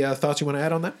 Any thoughts you want to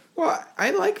add on that? Well, I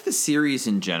like the series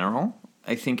in general.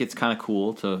 I think it's kind of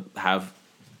cool to have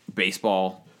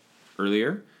baseball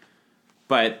earlier.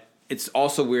 But it's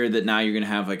also weird that now you're going to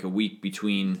have like a week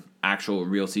between actual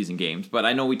real season games. But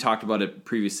I know we talked about it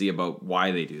previously about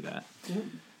why they do that.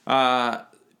 Mm-hmm.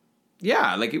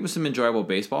 Yeah, it was some enjoyable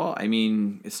baseball. I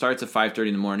mean, it starts at 5:30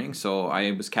 in the morning, so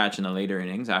I was catching the later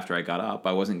innings after I got up.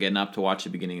 I wasn't getting up to watch the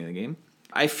beginning of the game.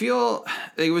 I feel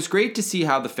it was great to see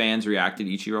how the fans reacted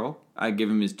to Ichiro. I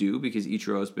give him his due because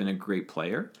Ichiro has been a great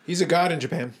player. He's a god in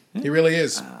Japan. He really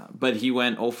is. But he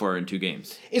went 0-4 in 2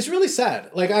 games. It's really sad.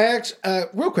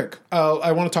 Real quick,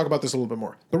 I want to talk about this a little bit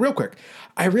more. But real quick,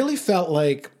 I really felt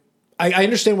like I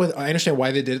understand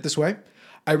why they did it this way.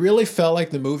 I really felt like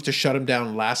the move to shut him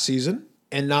down last season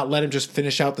and not let him just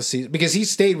finish out the season, because he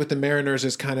stayed with the Mariners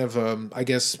as kind of, an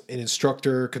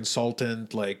instructor,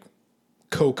 consultant,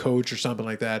 co-coach or something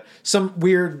like that. Some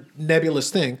weird nebulous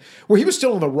thing where he was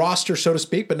still on the roster, so to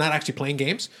speak, but not actually playing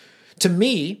games. To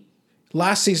me,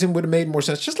 last season would have made more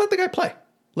sense. Just let the guy play.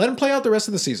 Let him play out the rest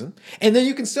of the season. And then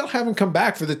you can still have him come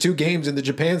back for the 2 games in the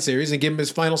Japan series and give him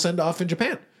his final send-off in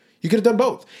Japan. You could have done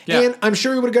both. Yeah. And I'm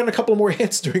sure he would have gotten a couple more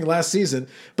hits during last season,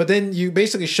 but then you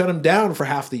basically shut him down for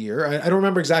half the year. I don't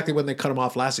remember exactly when they cut him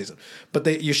off last season,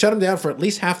 but you shut him down for at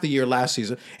least half the year last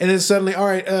season, and then suddenly, all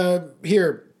right,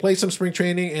 here, play some spring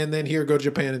training, and then here, go to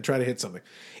Japan and try to hit something.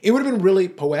 It would have been really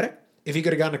poetic if he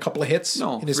could have gotten a couple of hits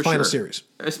in his final series.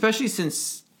 Especially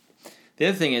since the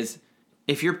other thing is,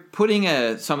 if you're putting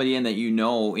somebody in that in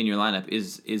your lineup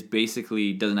is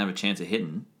basically doesn't have a chance of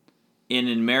hitting, in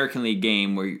an American League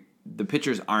game where the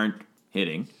pitchers aren't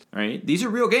hitting, right? These are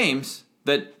real games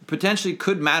that potentially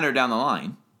could matter down the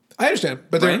line. I understand,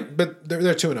 but they're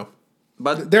 2-0.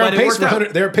 But they're on pace for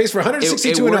 100. They're on pace for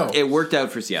 162-0. It worked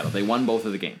out for Seattle. They won both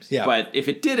of the games. Yeah. But if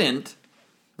it didn't,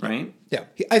 right? Yeah.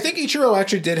 I think Ichiro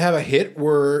actually did have a hit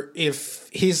where if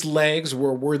his legs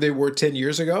were where they were 10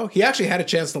 years ago, he actually had a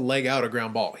chance to leg out a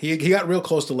ground ball. He got real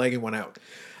close to legging one out.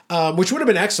 Which would have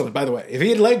been excellent, by the way. If he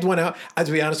had legged one out, to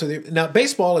be honest with you. Now,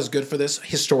 baseball is good for this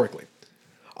historically.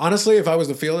 Honestly, if I was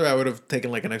the fielder, I would have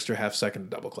taken an extra half second to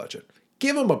double clutch it.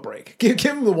 Give him a break. Give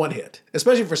him the one hit,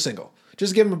 especially for single.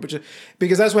 Just give him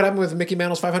because that's what happened with Mickey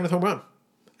Mantle's 500th home run.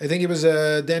 I think it was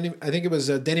Danny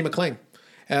McClain.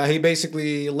 He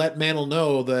basically let Mantle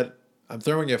know that I'm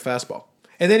throwing you a fastball.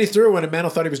 And then he threw one and Mantle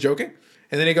thought he was joking.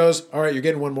 And then he goes, all right, you're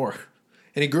getting one more.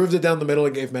 And he grooved it down the middle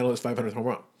and gave Mantle his 500th home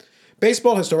run.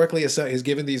 Baseball historically has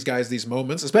given these guys these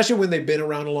moments, especially when they've been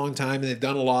around a long time and they've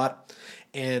done a lot.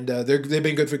 And they've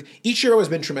been good for... Ichiro has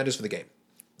been tremendous for the game.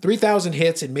 3,000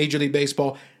 hits in Major League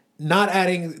Baseball, not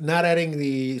adding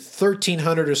the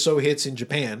 1,300 or so hits in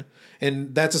Japan.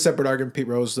 And that's a separate argument. Pete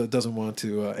Rose doesn't want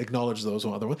to acknowledge those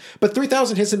other ones. But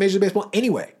 3,000 hits in Major League Baseball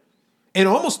anyway. And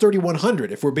almost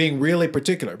 3,100 if we're being really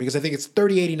particular, because I think it's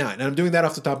 3,089. And I'm doing that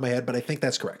off the top of my head, but I think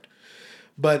that's correct.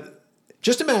 But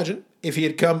just imagine if he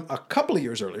had come a couple of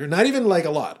years earlier, not even like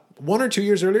a lot, 1 or 2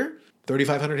 years earlier,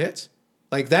 3,500 hits.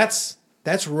 Like that's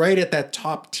right at that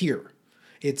top tier.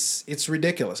 It's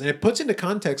ridiculous. And it puts into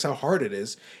context how hard it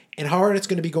is and how hard it's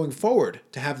going to be going forward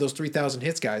to have those 3,000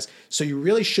 hits guys. So you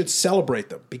really should celebrate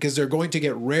them because they're going to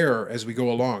get rarer as we go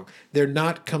along. They're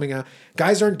not coming out.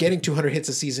 Guys aren't getting 200 hits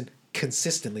a season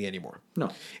consistently anymore. No.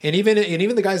 And even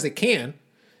the guys that can,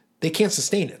 they can't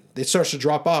sustain it. It starts to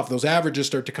drop off. Those averages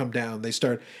start to come down.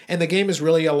 And the game is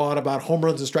really a lot about home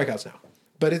runs and strikeouts now.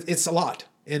 But it's a lot.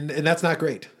 And that's not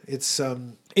great.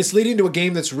 It's leading to a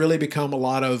game that's really become a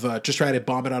lot of just try to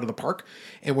bomb it out of the park,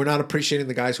 and we're not appreciating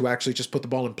the guys who actually just put the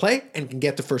ball in play and can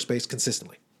get to first base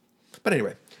consistently. But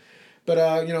anyway, good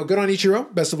on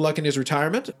Ichiro. Best of luck in his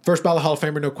retirement. First ballot Hall of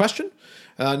Famer, no question.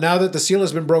 Now that the seal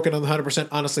has been broken on the 100%,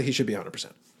 honestly, he should be 100%.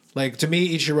 Like, to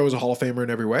me, Ichiro is a Hall of Famer in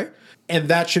every way, and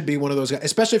that should be one of those guys,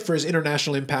 especially for his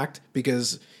international impact,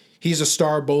 because he's a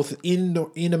star both in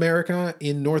America,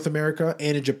 in North America,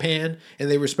 and in Japan, and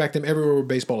they respect him everywhere where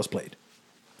baseball is played.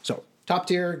 So, top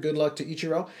tier, good luck to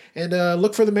Ichiro. And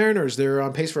look for the Mariners. They're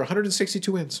on pace for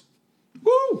 162 wins.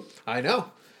 Woo! I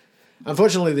know.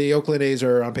 Unfortunately, the Oakland A's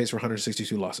are on pace for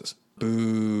 162 losses.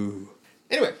 Boo.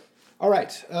 Anyway, all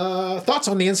right. Thoughts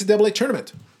on the NCAA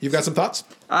tournament? You've got some thoughts?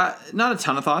 Not a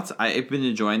ton of thoughts. I've been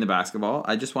enjoying the basketball.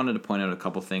 I just wanted to point out a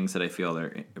couple things that I feel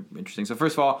are interesting. So,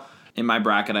 first of all, in my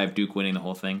bracket, I have Duke winning the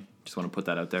whole thing. Just want to put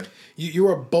that out there.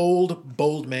 You're a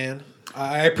bold man.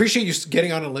 I appreciate you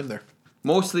getting on a limb there.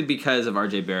 Mostly because of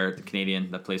RJ Barrett, the Canadian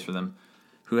that plays for them,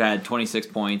 who had 26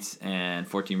 points and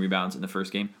 14 rebounds in the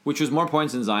first game, which was more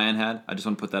points than Zion had. I just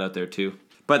want to put that out there too.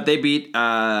 But they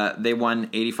they won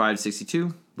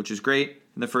 85-62, which is great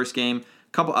in the first game.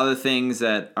 A couple other things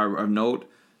that are of note.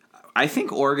 I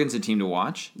think Oregon's a team to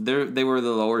watch. They were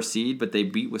the lower seed, but they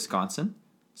beat Wisconsin.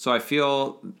 So I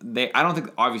feel I don't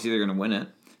think obviously they're going to win it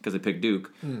because they picked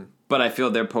Duke, but I feel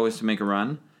they're poised to make a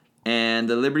run. And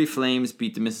the Liberty Flames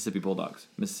beat the Mississippi Bulldogs,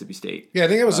 Mississippi State. Yeah, I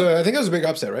think it was a big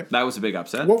upset, right? That was a big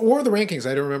upset. What were the rankings?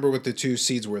 I don't remember what the two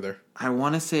seeds were there. I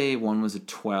want to say one was a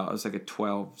 12. It was like a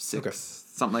 12-6, okay.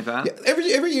 Something like that. Yeah,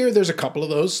 every year there's a couple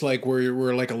of those, like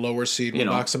where like a lower seed will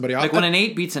knock somebody off. Like when an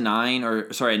 8 beats a 9,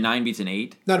 a 9 beats an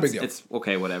 8. Not a big deal. It's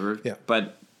okay, whatever. Yeah,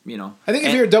 but I think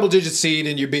if you're a double-digit seed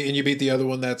and you beat the other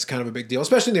one, that's kind of a big deal,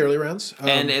 especially in the early rounds.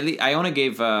 And Iona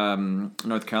gave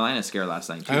North Carolina a scare last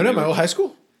night. Iona, my old high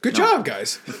school. Good job,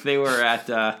 guys. They were up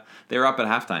at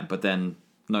halftime, but then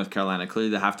North Carolina,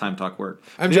 clearly the halftime talk worked.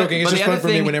 I'm joking. It's just fun for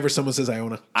me whenever someone says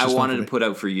Iona. I wanted to put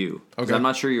out for you. Okay. I'm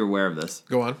not sure you're aware of this.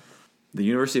 Go on. The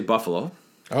University of Buffalo.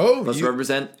 Oh, let's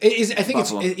represent. I think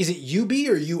Buffalo. Is it UB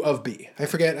or U of B? I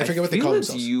forget what they call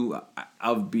themselves. U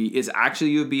of B is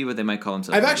actually U of B, but they might call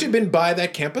themselves. I've actually been by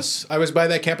that campus. I was by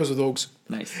that campus with Oaks.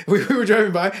 Nice. We were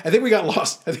driving by. I think we got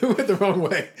lost. I think we went the wrong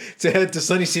way to head to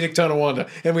sunny scenic Tonawanda,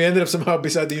 and we ended up somehow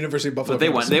beside the University of Buffalo. But they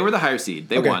won. They were the higher seed.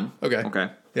 They won. Okay.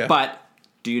 Yeah. But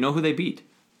do you know who they beat?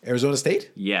 Arizona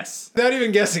State? Yes. Not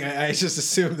even guessing. I just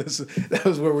assumed that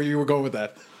was where you were going with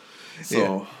that.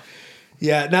 So.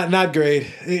 Yeah, not great.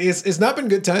 It's not been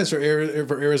good times for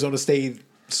Arizona State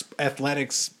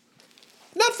athletics.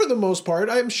 Not for the most part.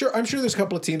 I'm sure there's a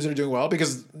couple of teams that are doing well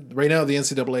because right now the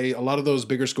NCAA, a lot of those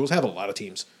bigger schools have a lot of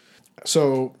teams.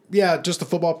 So yeah, just the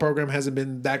football program hasn't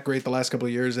been that great the last couple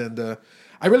of years, and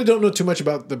I really don't know too much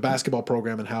about the basketball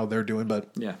program and how they're doing. But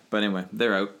yeah, but anyway,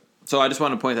 they're out. So I just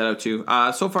want to point that out too.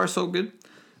 So far, so good.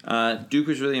 Duke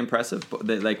was really impressive,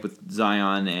 like with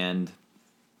Zion and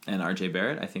RJ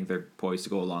Barrett. I think they're poised to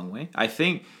go a long way. I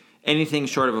think anything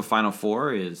short of a Final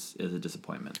Four is a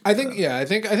disappointment. I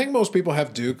think most people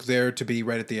have Duke there to be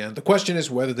right at the end. The question is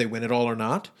whether they win it all or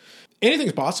not.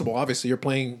 Anything's possible. Obviously, you're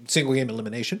playing single game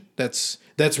elimination. That's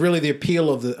really the appeal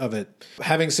of it.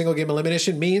 Having single game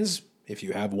elimination means if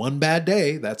you have one bad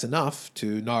day, that's enough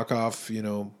to knock off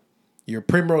your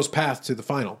primrose path to the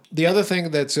final. The other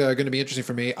thing that's going to be interesting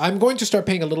for me, I'm going to start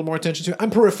paying a little more attention to. I'm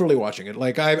peripherally watching it.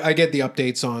 Like I get the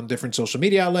updates on different social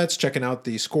media outlets, checking out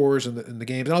the scores and the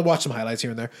games, and I'll watch some highlights here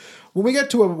and there. When we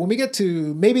get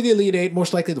to maybe the Elite Eight,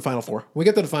 most likely the Final Four. When we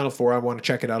get to the Final Four, I want to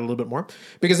check it out a little bit more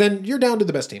because then you're down to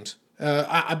the best teams.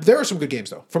 There are some good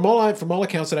games though. From all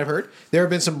accounts that I've heard, there have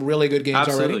been some really good games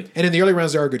already, and in the early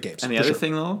rounds there are good games. And the other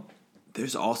thing though,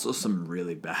 there's also some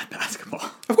really bad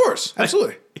basketball. Of course,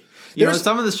 absolutely.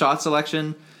 Some of the shot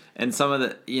selection and some of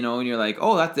the, and you're like,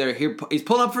 oh, that's there. Here, he's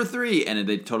pulling up for three, and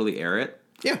they totally air it.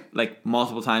 Yeah, like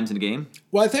multiple times in a game.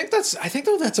 Well, I think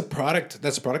though that's a product.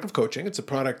 That's a product of coaching. It's a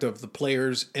product of the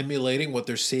players emulating what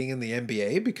they're seeing in the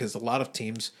NBA because a lot of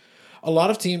teams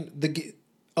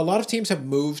have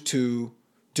moved to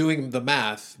doing the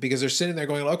math because they're sitting there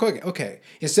going, okay.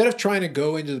 Instead of trying to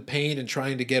go into the paint and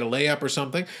trying to get a layup or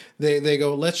something, they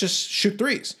go, let's just shoot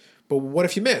threes. But what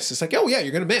if you miss? It's like, oh yeah,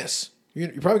 you're going to miss. You're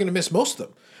probably going to miss most of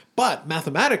them. But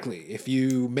mathematically, if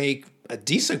you make a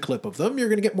decent clip of them, you're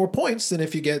going to get more points than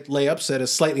if you get layups at a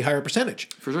slightly higher percentage.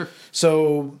 For sure.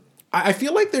 So I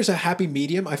feel like there's a happy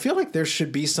medium. I feel like there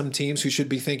should be some teams who should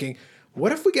be thinking,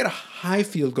 what if we get a high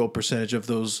field goal percentage of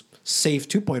those safe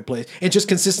 2-point plays and just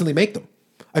consistently make them?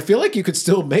 I feel like you could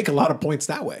still make a lot of points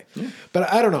that way. Yeah.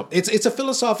 But I don't know. It's a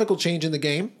philosophical change in the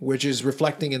game, which is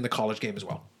reflecting in the college game as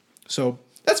well. So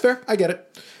that's fair. I get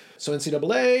it. So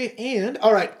NCAA and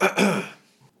all right.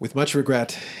 With much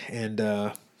regret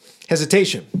and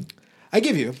hesitation, I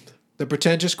give you the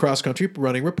pretentious cross-country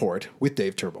running report with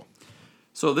Dave Turbo.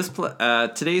 So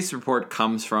today's report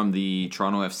comes from the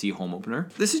Toronto FC home opener.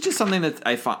 This is just something that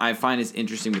I find is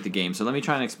interesting with the game. So let me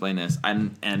try and explain this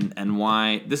and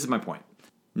why. This is my point.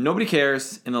 Nobody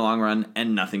cares in the long run,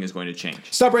 and nothing is going to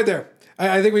change. Stop right there.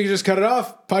 I think we can just cut it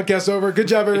off. Podcast over. Good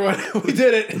job, everyone. We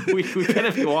did it. we can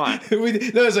if you want.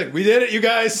 It's like, we did it, you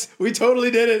guys. We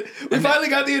totally did it. We finally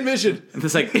got the admission.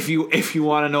 It's like, if you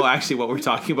want to know actually what we're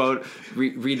talking about,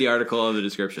 read the article in the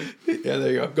description. Yeah,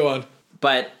 there you go. Go on.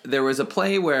 But there was a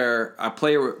play where a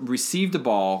player received a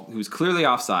ball who was clearly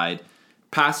offside,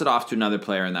 passed it off to another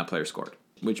player, and that player scored,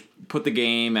 which put the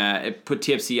game it put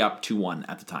TFC up 2-1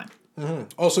 at the time. Mm-hmm.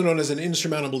 Also known as an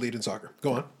insurmountable lead in soccer.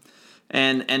 Go on.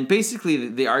 And basically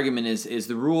the argument is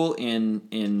the rule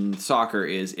in soccer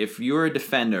is if you're a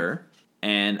defender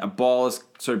and a ball is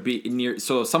sort of near,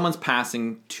 so if someone's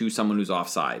passing to someone who's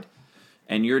offside,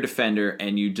 and you're a defender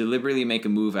and you deliberately make a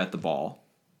move at the ball,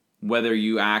 whether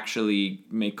you actually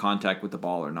make contact with the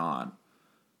ball or not,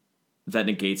 that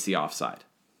negates the offside.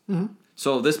 Mm-hmm.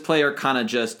 So this player kind of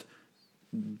just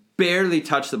barely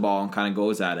touched the ball and kind of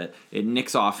goes at it. It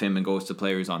nicks off him and goes to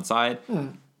player who's onside.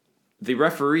 Mm. The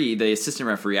referee, the assistant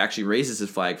referee, actually raises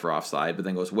his flag for offside, but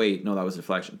then goes, wait, no, that was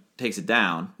deflection. Takes it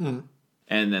down,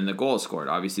 and then the goal is scored.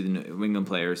 Obviously, the New England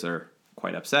players are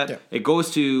quite upset. Yeah. It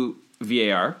goes to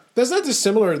VAR. That's not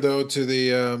dissimilar, though, to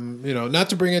the,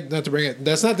 not to bring it.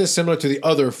 That's not dissimilar to the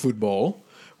other football,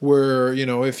 where,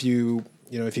 if you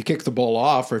kick the ball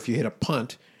off or if you hit a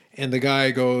punt, and the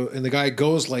guy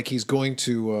goes like he's going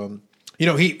to,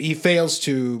 he fails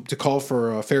to call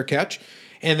for a fair catch,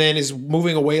 and then is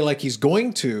moving away like he's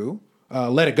going to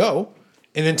let it go,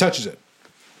 and then touches it,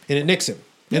 and it nicks him,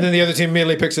 and then the other team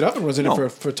immediately picks it up and runs it in for a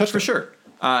touchdown. For sure.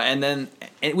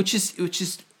 Which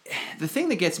is the thing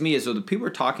that gets me is so the people are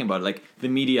talking about it, like the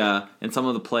media and some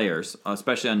of the players,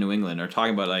 especially on New England, are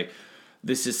talking about like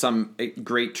this is some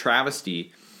great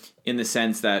travesty in the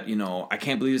sense that I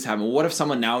can't believe this happened. What if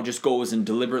someone now just goes and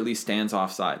deliberately stands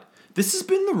offside? This has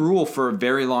been the rule for a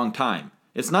very long time.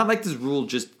 It's not like this rule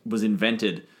just was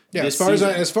invented. Yeah, as far as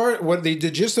what the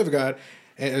gist I've got,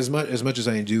 as much as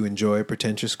I do enjoy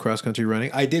pretentious cross country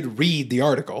running, I did read the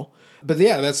article, but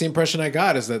yeah, that's the impression I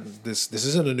got is that this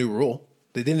isn't a new rule.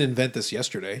 They didn't invent this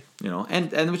yesterday.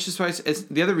 And which is why it's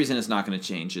the other reason it's not going to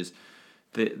change is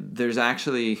that there's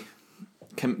actually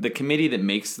the committee that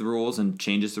makes the rules and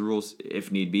changes the rules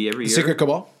if need be every year. Secret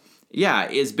cabal? Yeah,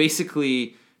 is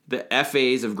basically the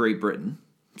FAs of Great Britain.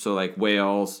 So like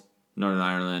Wales, Northern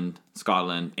Ireland,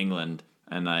 Scotland, England,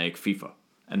 and like FIFA.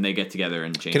 And they get together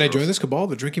and change. Can I join this cabal?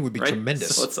 The drinking would be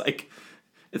tremendous. So it's like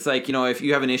if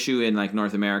you have an issue in like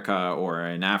North America or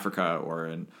in Africa or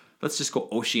in, let's just go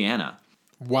Oceania.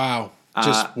 Wow.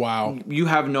 Wow. You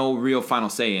have no real final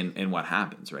say in what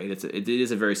happens, right? It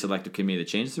is a very selective committee that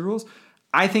changes the rules.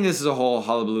 I think this is a whole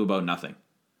hullabaloo about nothing.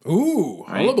 Ooh,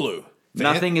 right? Hullabaloo.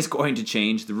 Nothing is going to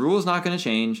change. The rule's not going to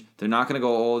change. They're not going to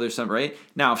go, there's something, right?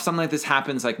 Now, if something like this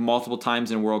happens like multiple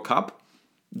times in a World Cup,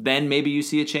 then maybe you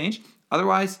see a change.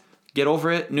 Otherwise, get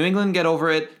over it. New England, get over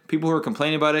it. People who are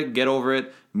complaining about it, get over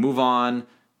it. Move on.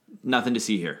 Nothing to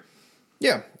see here.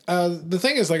 Yeah. The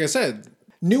thing is, like I said,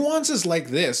 nuances like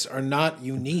this are not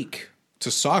unique to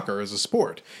soccer as a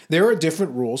sport. There are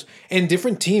different rules, and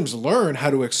different teams learn how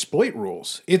to exploit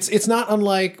rules. It's not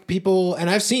unlike people, and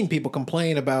I've seen people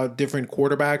complain about different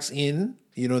quarterbacks in,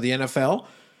 the NFL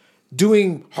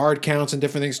doing hard counts and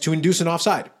different things to induce an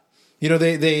offside.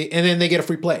 They and then they get a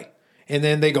free play. And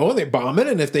then they go and they bomb it,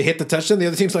 and if they hit the touchdown, the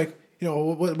other team's like,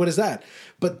 what is that?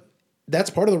 But that's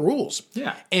part of the rules.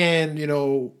 Yeah. And,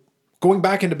 going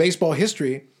back into baseball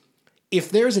history, if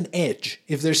there's an edge,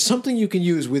 if there's something you can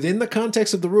use within the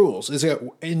context of the rules,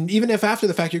 and even if after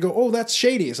the fact you go, oh, that's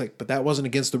shady, it's like, but that wasn't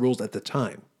against the rules at the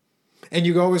time. And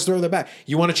you can always throw that back.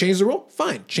 You want to change the rule?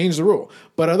 Fine, change the rule.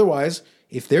 But otherwise,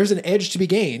 if there's an edge to be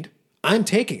gained, I'm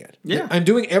taking it. Yeah. I'm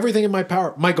doing everything in my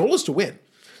power. My goal is to win.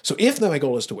 So if my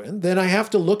goal is to win, then I have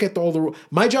to look at all the rules.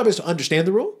 My job is to understand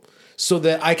the rule so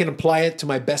that I can apply it to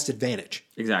my best advantage.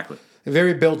 Exactly.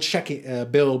 Very Bill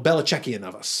Belichickian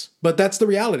of us. But that's the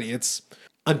reality. It's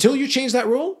until you change that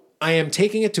rule, I am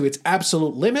taking it to its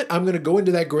absolute limit. I'm going to go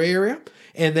into that gray area.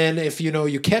 And then if,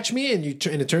 you catch me and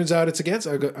it turns out it's against,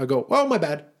 I go, oh, my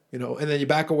bad. And then you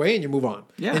back away and you move on.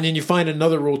 Yeah. And then you find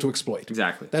another rule to exploit.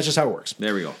 Exactly. That's just how it works.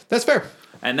 There we go. That's fair.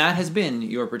 And that has been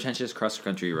your pretentious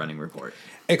cross-country running report.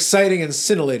 Exciting and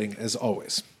scintillating as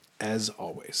always. As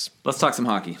always. Let's talk some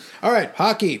hockey. All right,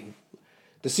 hockey.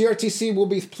 The CRTC will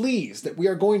be pleased that we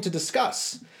are going to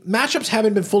discuss. Matchups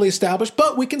haven't been fully established,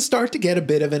 but we can start to get a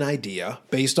bit of an idea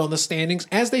based on the standings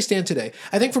as they stand today.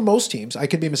 I think for most teams, I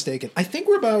could be mistaken, I think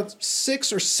we're about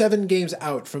 6 or 7 games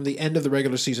out from the end of the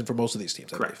regular season for most of these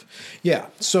teams. Correct. Yeah,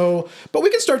 but we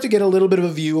can start to get a little bit of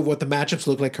a view of what the matchups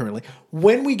look like currently.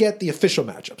 When we get the official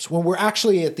matchups, when we're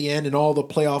actually at the end and all the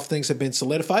playoff things have been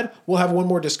solidified, we'll have one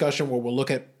more discussion where we'll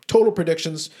look at total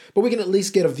predictions, but we can at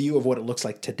least get a view of what it looks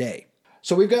like today.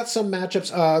 So we've got some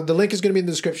matchups. The link is going to be in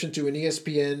the description to an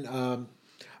ESPN.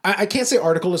 I can't say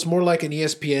article. It's more like an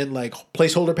ESPN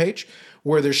placeholder page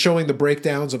where they're showing the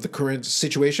breakdowns of the current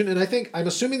situation. And I'm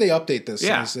assuming they update this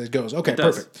as it goes. Okay,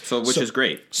 perfect. So which is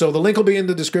great. So the link will be in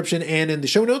the description and in the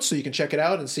show notes, so you can check it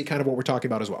out and see kind of what we're talking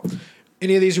about as well.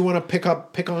 Any of these you want to pick on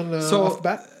off the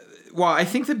bat? Well, I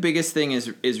think the biggest thing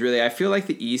is really I feel like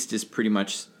the East is pretty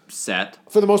much set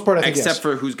for the most part, I think except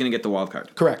for who's going to get the wild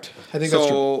card. Correct. I think that's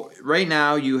true. So right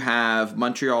now you have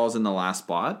Montreal's in the last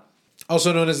spot,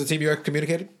 also known as the team you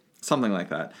excommunicated. Something like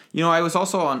that. I was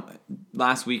also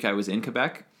last week. I was in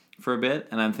Quebec for a bit,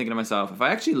 and I'm thinking to myself, if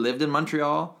I actually lived in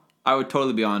Montreal, I would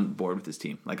totally be on board with this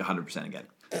team, 100% again.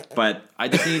 But I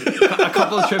just need a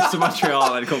couple of trips to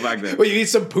Montreal and I'd go back there. Well, you need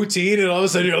some poutine, and all of a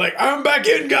sudden you're like, I'm back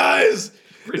in, guys.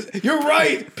 You're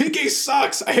right. PK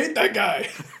sucks. I hate that guy.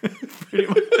 Pretty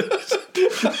much.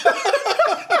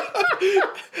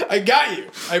 I got you.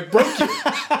 I broke you.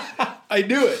 I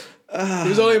knew it. It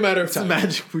was only a matter of time.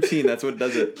 Magic poutine. That's what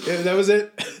does it. Yeah, that was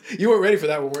it. You weren't ready for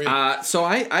that one, were you? So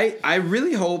I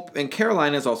really hope, and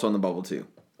Carolina's also on the bubble too.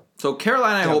 So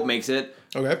Carolina, I hope makes it.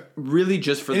 Okay. Really,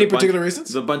 just for any particular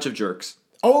reasons? The bunch of jerks.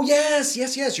 Oh, yes,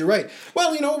 you're right.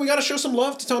 Well, we got to show some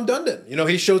love to Tom Dundon.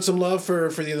 He showed some love for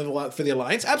the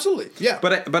Alliance. Absolutely, yeah.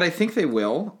 But I think they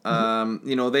will.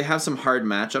 They have some hard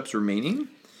matchups remaining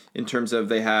in terms of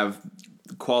they have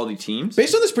quality teams.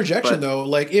 Based on this projection,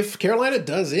 though, if Carolina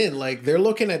does in, they're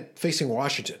looking at facing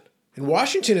Washington. And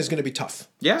Washington is going to be tough.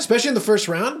 Yeah. Especially in the first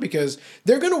round, because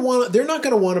they're not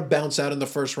going to want to bounce out in the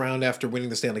first round after winning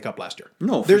the Stanley Cup last year.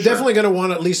 No, they're definitely going to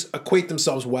want to at least equate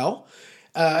themselves well.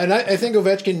 And I think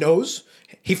Ovechkin knows.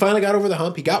 He finally got over the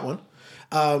hump. He got one.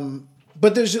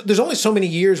 But there's only so many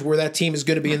years where that team is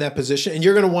going to be in that position, and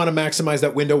you're going to want to maximize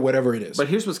that window, whatever it is. But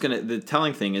here's the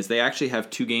telling thing is they actually have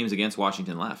 2 games against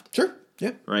Washington left. Sure.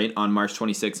 Yeah. Right? On March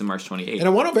 26th and March 28th. And I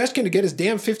want Ovechkin to get his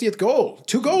damn 50th goal.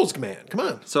 2 goals, man. Come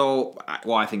on. So,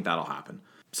 I think that'll happen.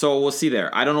 So we'll see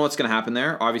there. I don't know what's going to happen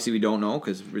there. Obviously, we don't know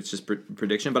because it's just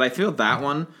prediction. But I feel that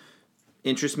one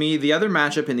interests me. The other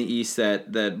matchup in the East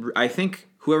that I think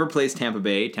whoever plays Tampa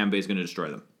Bay is going to destroy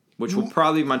them, which will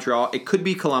probably be Montreal. It could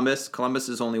be Columbus. Columbus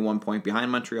is only 1 point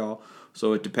behind Montreal,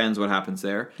 so it depends what happens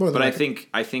there. But I think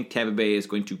Tampa Bay is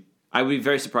going to. I would be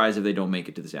very surprised if they don't make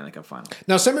it to the Stanley Cup final.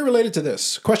 Now, semi-related to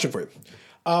this, question for you.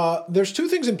 There's 2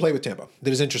 things in play with Tampa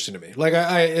that is interesting to me.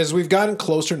 As we've gotten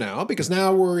closer now, because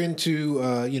now we're into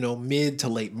mid to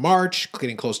late March,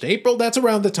 getting close to April. That's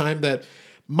around the time that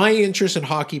my interest in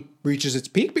hockey reaches its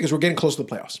peak because we're getting close to the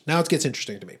playoffs. Now it gets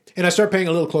interesting to me, and I start paying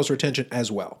a little closer attention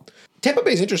as well. Tampa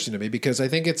Bay is interesting to me because I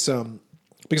think it's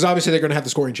because obviously they're going to have the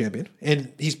scoring champion,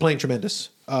 and he's playing tremendous.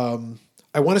 I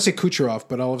want to say Kucherov,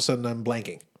 but all of a sudden I'm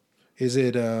blanking. Is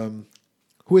it,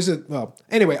 who is it? Well,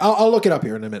 anyway, I'll look it up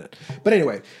here in a minute. But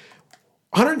anyway,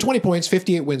 120 points,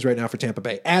 58 wins right now for Tampa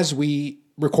Bay as we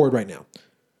record right now.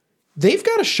 They've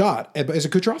got a shot. Is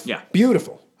it Kucherov? Yeah.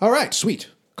 Beautiful. All right, sweet.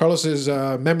 Carlos's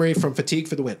memory from fatigue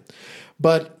for the win.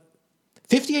 But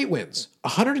 58 wins,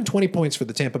 120 points for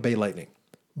the Tampa Bay Lightning.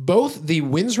 Both the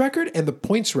wins record and the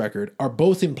points record are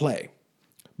both in play.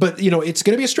 But, it's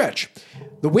going to be a stretch.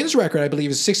 The wins record, I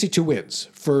believe, is 62 wins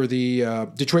for the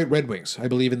Detroit Red Wings, I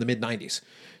believe, in the mid-90s.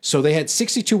 So they had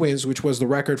 62 wins, which was the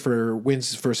record for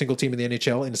wins for a single team in the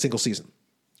NHL in a single season.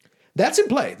 That's in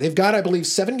play. They've got, I believe,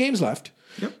 7 games left.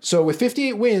 Yep. So with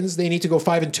 58 wins, they need to go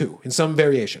 5-2 in some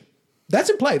variation. That's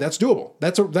in play. That's doable.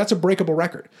 That's a breakable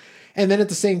record. And then at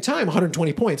the same time,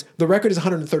 120 points. The record is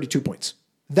 132 points.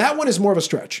 That one is more of a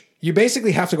stretch. You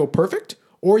basically have to go perfect,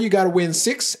 or you got to win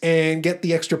 6 and get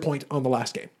the extra point on the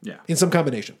last game. Yeah. In some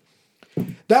combination.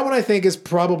 That one I think is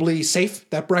probably safe.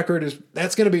 That record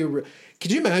that's going to be.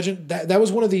 Could you imagine that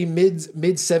was one of the mid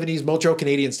 70s Montreal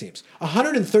Canadiens teams?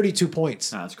 132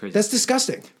 points. Oh, that's crazy. That's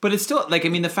disgusting. But it's still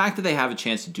the fact that they have a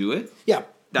chance to do it. Yeah.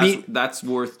 That's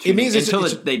worth tuning. It means until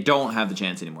they don't have the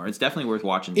chance anymore. It's definitely worth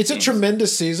watching. It's a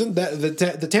tremendous season.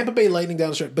 The Tampa Bay Lightning down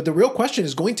the stretch. But the real question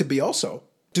is going to be also,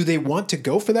 do they want to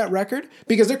go for that record?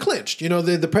 Because they're clinched.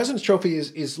 The President's Trophy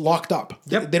is locked up.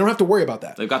 Yep. They don't have to worry about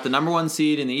that. They've got the number 1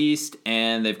 seed in the East,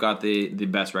 and they've got the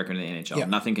best record in the NHL. Yeah.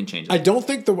 Nothing can change that. I don't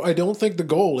think the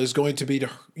goal is going to be to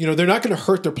they're not going to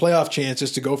hurt their playoff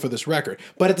chances to go for this record.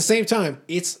 But at the same time,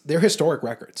 they're historic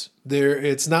records.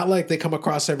 It's not like they come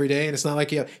across every day, and it's not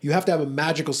like you have to have a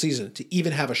magical season to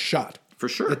even have a shot. For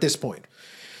sure. At this point.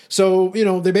 So,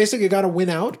 they basically got to win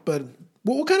out, but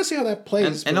we'll kind of see how that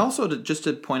plays. And also, just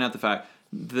to point out the fact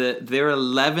that they're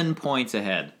 11 points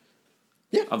ahead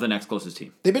of the next closest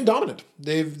team. They've been dominant.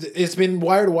 It's been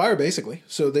wire to wire, basically.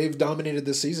 So they've dominated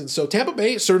this season. So Tampa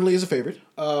Bay certainly is a favorite.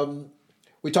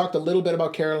 We talked a little bit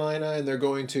about Carolina, and they're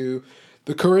going to...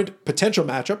 The current potential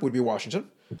matchup would be Washington.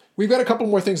 We've got a couple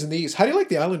more things in these. How do you like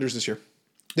the Islanders this year?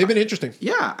 They've been interesting.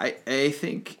 Yeah, I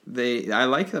think I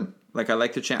like them. I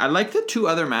like the chance. I like the 2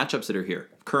 other matchups that are here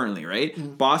currently, right?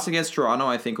 Mm-hmm. Boston against Toronto,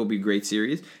 I think will be a great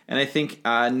series, and I think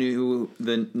the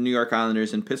New York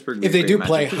Islanders and Pittsburgh. If they do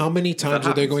play, how many times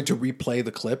are they going to replay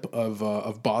the clip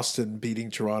of Boston beating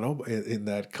Toronto in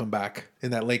that comeback,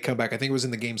 in that late comeback? I think it was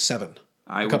in the game 7.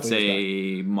 I would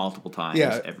say multiple times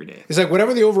every day. It's like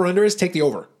whatever the over under is, take the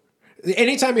over.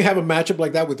 Anytime you have a matchup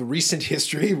like that with recent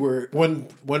history where one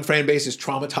fan base is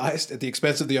traumatized at the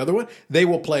expense of the other one, they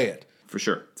will play it. For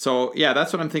sure. So, yeah,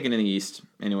 that's what I'm thinking in the East.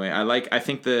 Anyway, I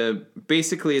think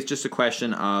basically it's just a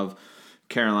question of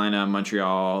Carolina,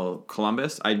 Montreal,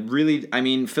 Columbus.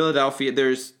 Philadelphia,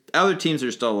 there's other teams that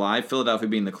are still alive. Philadelphia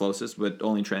being the closest, but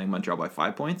only trailing Montreal by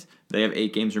 5 points. They have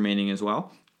 8 games remaining as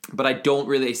well. But I don't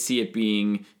really see it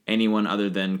being anyone other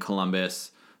than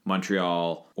Columbus,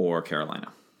 Montreal, or Carolina.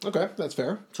 Okay, that's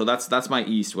fair. So that's my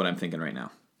East, what I'm thinking right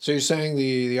now. So you're saying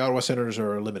the Ottawa Senators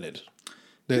are limited?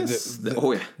 Yes.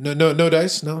 Oh yeah. No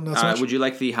dice. No, not so much. Would you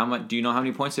like how much? Do you know how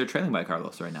many points they're trailing by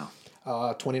Carlos right now?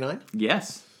 29.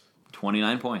 Yes,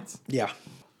 29 points. Yeah,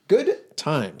 good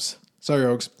times. Sorry,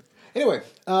 Rogues. Anyway,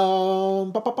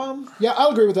 yeah, I'll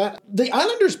agree with that. The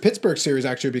Islanders Pittsburgh series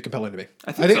actually would be compelling to me.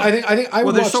 I think I would watch that.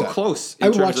 Well, they're so close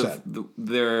in terms of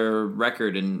their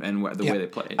record and the way they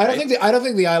play. I don't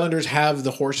think the Islanders have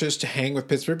the horses to hang with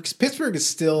Pittsburgh, because Pittsburgh is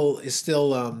still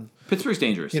Pittsburgh's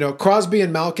dangerous. Crosby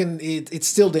and Malkin, it's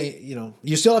still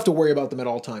you still have to worry about them at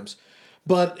all times.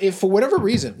 But if for whatever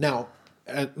reason, now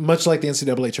much like the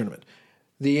NCAA tournament,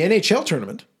 the NHL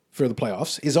tournament for the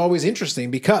playoffs is always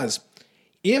interesting, because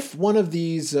if one of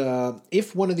these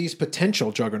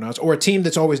potential juggernauts, or a team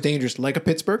that's always dangerous like a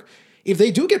Pittsburgh, if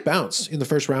they do get bounced in the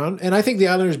first round, and I think the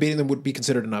Islanders beating them would be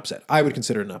considered an upset. I would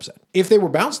consider it an upset. If they were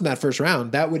bounced in that first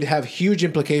round, that would have huge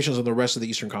implications on the rest of the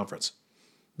Eastern Conference,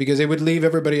 because it would leave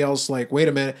everybody else like, wait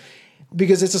a minute,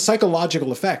 because it's a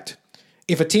psychological effect.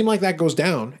 If a team like that goes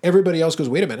down, everybody else goes,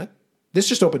 wait a minute, this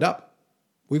just opened up.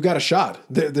 We've got a shot.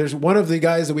 There's one of the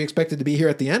guys that we expected to be here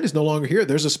at the end is no longer here.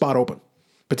 There's a spot open,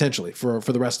 potentially, for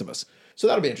the rest of us. So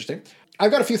that'll be interesting.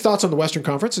 I've got a few thoughts on the Western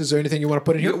Conference. Is there anything you want to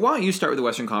put in here? Why don't you start with the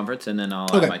Western Conference, and then I'll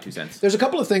add my 2 cents. There's a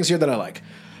couple of things here that I like.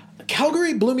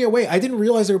 Calgary blew me away. I didn't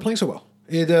realize they were playing so well.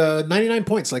 99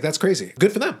 points. That's crazy.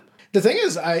 Good for them. The thing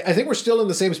is, I think we're still in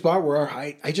the same spot where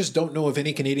I just don't know if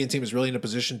any Canadian team is really in a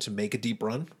position to make a deep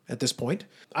run at this point.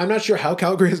 I'm not sure how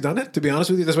Calgary has done it, to be honest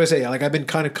with you. That's why I say, I've been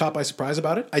kind of caught by surprise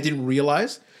about it. I didn't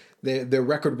realize their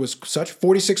record was such.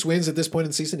 46 wins at this point in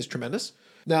the season is tremendous.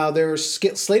 Now, they're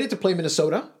slated to play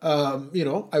Minnesota.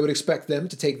 I would expect them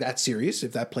to take that series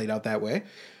if that played out that way.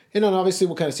 And then obviously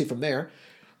we'll kind of see from there.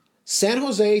 San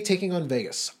Jose taking on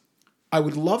Vegas. I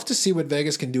would love to see what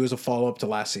Vegas can do as a follow-up to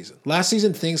last season. Last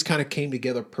season, things kind of came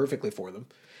together perfectly for them.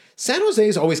 San Jose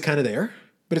is always kind of there.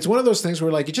 but it's one of those things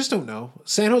where like you just don't know.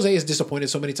 San Jose is disappointed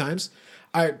so many times.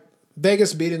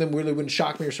 Vegas beating them really wouldn't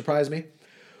shock me or surprise me.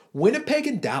 Winnipeg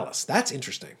and Dallas, that's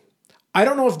interesting. I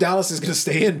don't know if Dallas is going to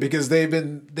stay in because they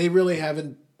really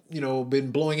haven't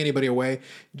been blowing anybody away.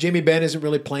 Jamie Benn isn't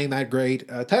really playing that great.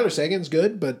 Tyler Seguin's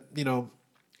good, but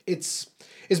it's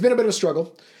been a bit of a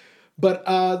struggle. But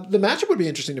the matchup would be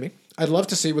interesting to me. I'd love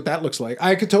to see what that looks like.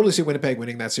 I could totally see Winnipeg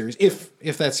winning that series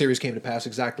if that series came to pass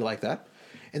exactly like that.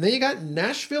 And then you got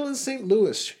Nashville and St.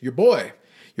 Louis. Your boy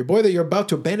that you're about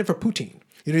to abandon for Poutine.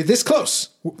 This close,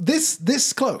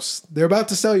 this close. They're about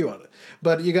to sell you on it.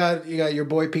 But you got your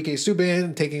boy PK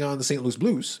Subban taking on the St. Louis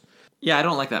Blues. Yeah, I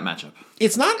don't like that matchup.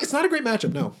 It's not a great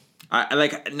matchup, no.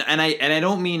 I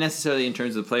don't mean necessarily in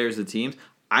terms of players of teams.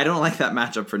 I don't like that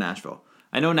matchup for Nashville.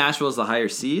 I know Nashville is the higher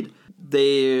seed.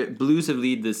 The Blues have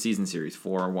lead the season series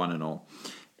 4-1-0,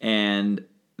 and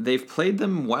they've played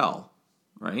them well,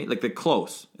 right? Like they're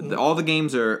close. All the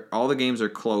games are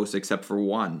close except for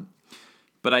one.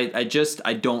 But I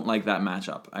don't like that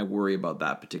matchup. I worry about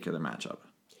that particular matchup.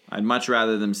 I'd much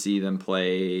rather see them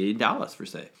play Dallas, for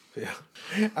say. Yeah,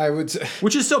 I would say.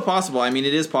 Which is still possible. I mean,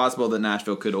 it is possible that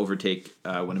Nashville could overtake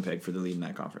Winnipeg for the lead in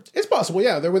that conference. It's possible,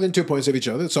 yeah. They're within 2 points of each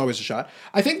other. It's always a shot.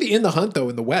 I think the in the hunt, though,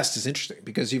 in the West is interesting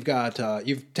because you've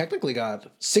technically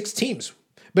got 6 teams.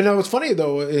 But now what's funny,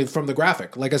 though, from the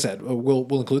graphic, like I said, we'll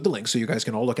include the link so you guys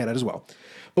can all look at it as well.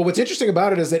 But what's interesting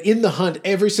about it is that in the hunt,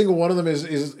 every single one of them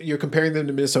is you're comparing them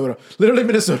to Minnesota. Literally,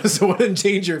 Minnesota's the one in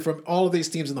danger from all of these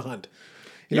teams in the hunt.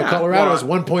 Colorado is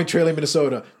 1 point trailing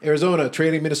Minnesota. Arizona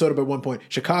trailing Minnesota by 1 point.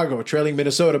 Chicago trailing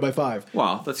Minnesota by 5.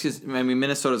 Well, that's because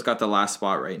Minnesota's got the last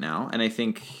spot right now, and I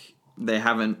think they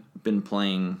haven't been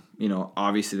playing.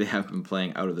 Obviously they haven't been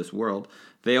playing out of this world.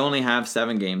 They only have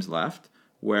 7 games left,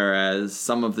 whereas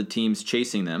some of the teams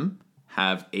chasing them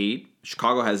have 8.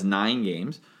 Chicago has 9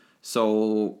 games.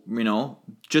 So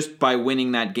just by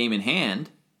winning that game in hand,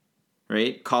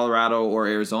 right? Colorado or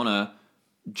Arizona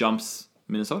jumps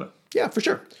Minnesota. Yeah, for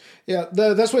sure. Yeah,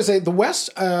 that's what I say. The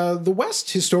West,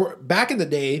 back in the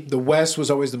day, the West was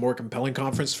always the more compelling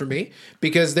conference for me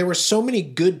because there were so many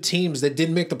good teams that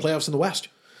didn't make the playoffs in the West.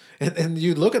 And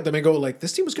you look at them and go like,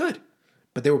 this team was good,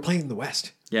 but they were playing in the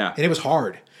West. Yeah. And it was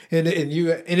hard. And then you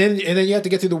have to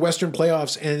get through the Western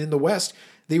playoffs. And in the West,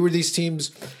 they were these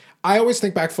teams. I always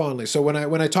think back fondly. So when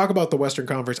I talk about the Western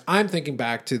Conference, I'm thinking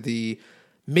back to the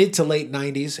mid to late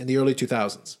 90s and the early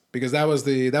 2000s because that was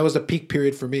the peak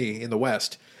period for me in the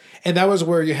West. And that was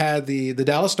where you had the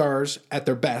Dallas Stars at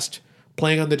their best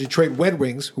playing on the Detroit Red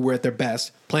Wings, who were at their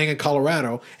best, playing in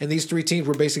Colorado, and these 3 teams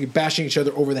were basically bashing each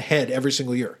other over the head every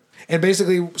single year. And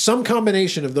basically some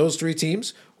combination of those 3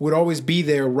 teams would always be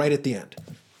there right at the end.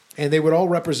 And they would all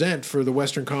represent for the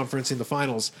Western Conference in the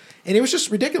finals. And it was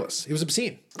just ridiculous. It was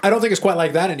obscene. I don't think it's quite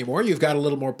like that anymore. You've got a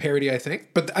little more parity, I think.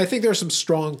 But I think there are some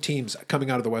strong teams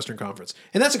coming out of the Western Conference.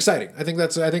 And that's exciting. I think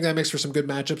that makes for some good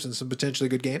matchups and some potentially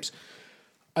good games.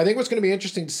 I think what's going to be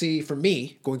interesting to see for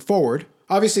me going forward,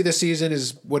 obviously this season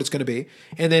is what it's going to be.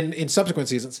 And then in subsequent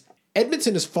seasons,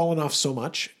 Edmonton has fallen off so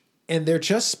much. And they're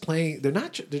just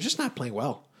not playing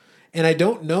well. And I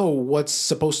don't know what's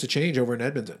supposed to change over in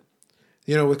Edmonton.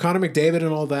 With Connor McDavid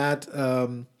and all that,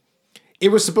 it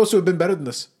was supposed to have been better than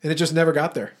this, and it just never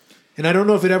got there. And I don't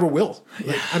know if it ever will.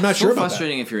 I'm not sure about that. It's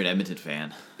frustrating if you're an Edmonton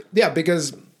fan. Yeah, but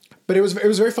it was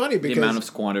very funny because the amount of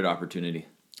squandered opportunity.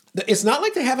 It's not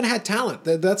like they haven't had talent.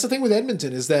 That's the thing with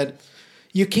Edmonton is that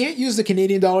you can't use the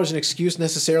Canadian dollar as an excuse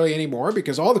necessarily anymore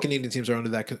because all the Canadian teams are under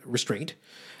that restraint.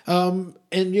 And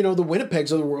the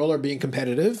Winnipegs of the world are being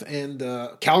competitive, and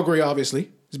Calgary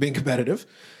obviously is being competitive.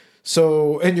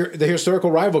 So, and the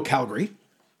historical rival Calgary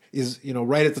is,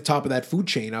 right at the top of that food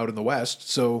chain out in the West.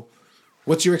 So,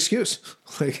 what's your excuse?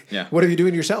 What are you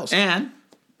doing yourselves? And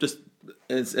just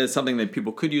as something that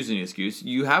people could use as an excuse,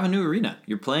 you have a new arena.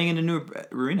 You're playing in a new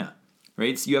arena,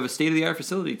 right? So you have a state-of-the-art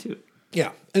facility too.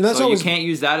 Yeah, and that's you can't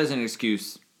use that as an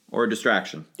excuse or a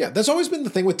distraction. Yeah, that's always been the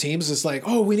thing with teams. It's like,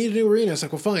 oh, we need a new arena. It's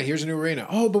like, well, fine, here's a new arena.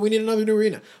 Oh, but we need another new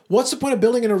arena. What's the point of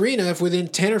building an arena if within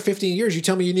 10 or 15 years you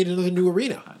tell me you need another new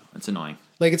arena? I know, it's annoying.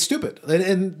 It's stupid.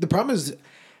 And the problem is,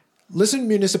 listen,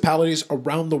 municipalities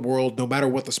around the world, no matter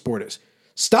what the sport is,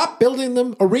 stop building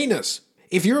them arenas.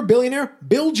 If you're a billionaire,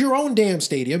 build your own damn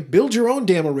stadium, build your own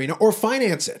damn arena, or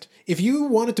finance it. If you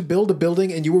wanted to build a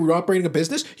building and you were operating a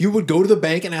business, you would go to the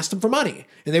bank and ask them for money.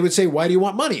 And they would say, why do you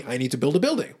want money? I need to build a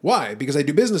building. Why? Because I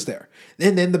do business there.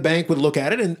 And then the bank would look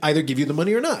at it and either give you the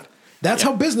money or not. That's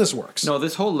how business works. No,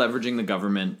 this whole leveraging the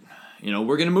government,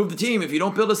 we're going to move the team if you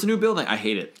don't build us a new building. I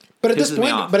hate it. But at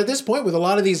this point, with a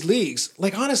lot of these leagues,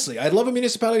 honestly, I'd love a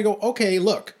municipality to go, okay,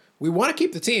 look, we want to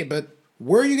keep the team, but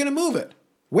where are you going to move it?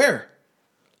 Where?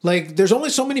 Like, there's only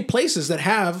so many places that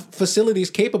have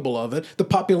facilities capable of it, the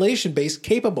population base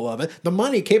capable of it, the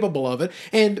money capable of it.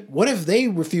 And what if they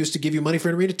refuse to give you money for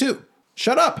an arena too?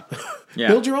 Shut up. Yeah.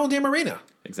 Build your own damn arena.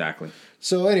 Exactly.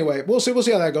 So anyway, we'll see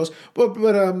how that goes. But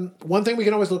one thing we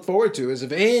can always look forward to is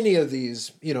if any of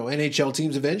these, NHL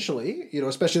teams eventually,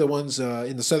 especially the ones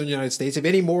in the southern United States, if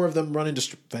any more of them run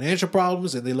into financial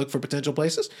problems and they look for potential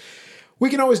places, we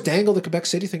can always dangle the Quebec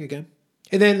City thing again.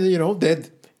 And then,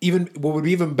 what would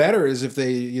be even better is if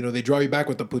they draw you back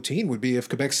with the poutine would be if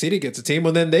Quebec City gets a team,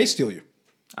 well, then they steal you.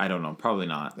 I don't know. Probably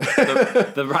not.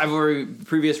 The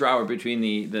previous rivalry between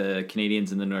the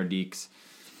Canadians and the Nordiques,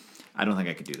 I don't think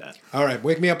I could do that. All right.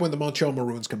 Wake me up when the Montreal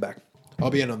Maroons come back. I'll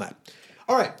be in on that.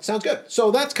 All right. Sounds good.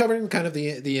 So that's covering kind of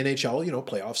the NHL,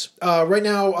 playoffs. Right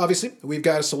now, obviously, we've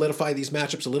got to solidify these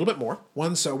matchups a little bit more.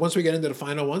 Once we get into the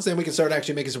final ones, then we can start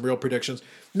actually making some real predictions.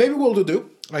 Maybe we'll do.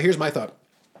 Here's my thought.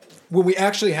 When we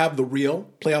actually have the real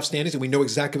playoff standings and we know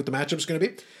exactly what the matchup is going to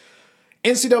be,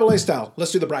 NCAA style,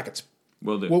 let's do the brackets.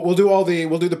 We'll do.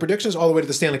 We'll do the predictions all the way to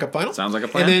the Stanley Cup final. Sounds like a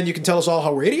plan. And then you can tell us all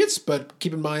how we're idiots, but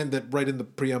keep in mind that right in the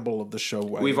preamble of the show,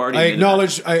 we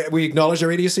acknowledge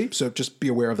our idiocy, so just be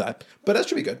aware of that. But that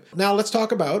should be good. Now let's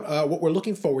talk about what we're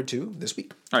looking forward to this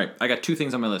week. All right, I got 2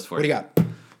 things on my list for you. What do you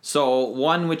got? So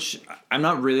one which I'm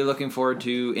not really looking forward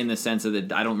to in the sense of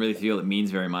that I don't really feel it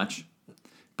means very much,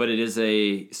 but it is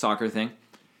a soccer thing.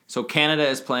 So Canada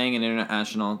is playing an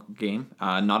international game,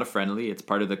 not a friendly. It's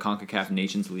part of the CONCACAF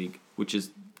Nations League, which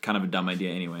is kind of a dumb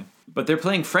idea anyway. But they're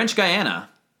playing French Guiana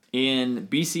in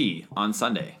BC on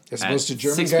Sunday. As opposed to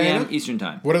German 6 Guyana? p.m. Eastern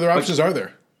Time. What other options are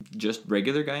there? Just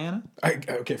regular Guyana.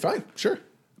 Okay, fine. Sure.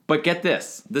 But get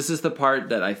this. This is the part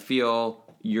that I feel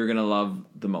you're going to love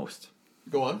the most.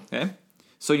 Go on. Okay?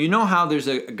 So you know how there's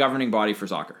a governing body for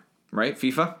soccer, right?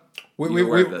 FIFA? You're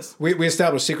aware of this. We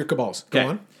established secret cabals. Go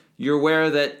on. You're aware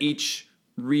that each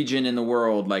region in the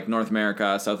world, like North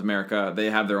America, South America, they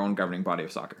have their own governing body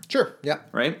of soccer. Sure, yeah.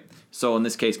 Right? So in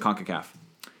this case, CONCACAF.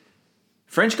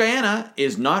 French Guiana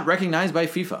is not recognized by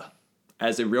FIFA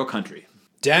as a real country.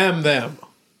 Damn them.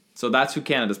 So that's who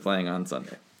Canada's playing on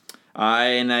Sunday.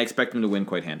 And I expect them to win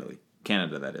quite handily.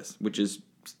 Canada, that is, which is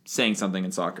saying something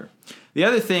in soccer. The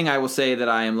other thing I will say that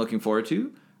I am looking forward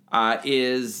to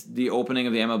is the opening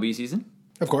of the MLB season.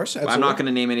 Of course, absolutely. I'm not going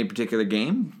to name any particular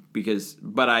game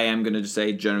but I am going to just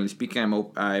say, generally speaking,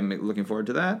 I'm looking forward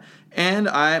to that. And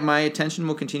my attention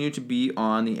will continue to be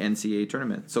on the NCAA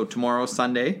tournament. So tomorrow,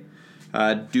 Sunday,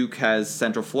 Duke has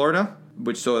Central Florida,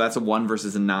 so that's a 1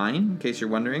 versus a 9, in case you're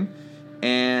wondering.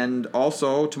 And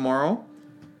also tomorrow,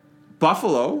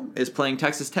 Buffalo is playing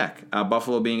Texas Tech.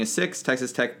 Buffalo being a 6,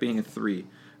 Texas Tech being a 3.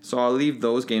 So I'll leave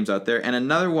those games out there. And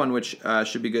another one which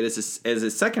should be good is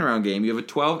a second round game. You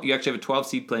actually have a 12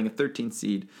 seed playing a 13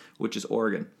 seed, which is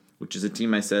Oregon, which is a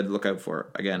team I said look out for.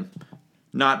 Again,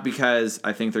 not because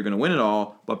I think they're going to win it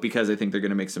all, but because I think they're going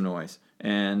to make some noise.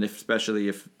 And especially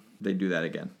if they do that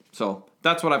again. So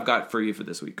that's what I've got for you for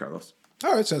this week, Carlos.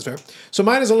 All right, sounds fair. So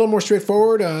mine is a little more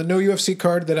straightforward. No UFC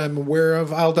card that I'm aware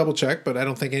of. I'll double check, but I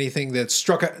don't think nothing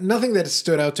that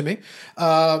stood out to me.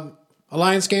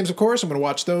 Alliance games, of course. I'm going to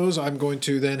watch those. I'm going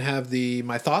to then have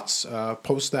my thoughts,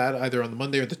 post that either on the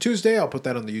Monday or the Tuesday. I'll put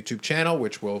that on the YouTube channel,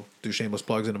 which we'll do shameless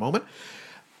plugs in a moment.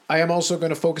 I am also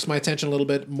going to focus my attention a little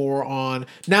bit more on,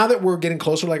 now that we're getting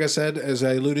closer, like I said, as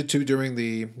I alluded to during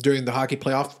the hockey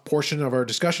playoff portion of our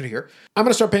discussion here, I'm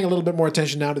going to start paying a little bit more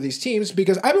attention now to these teams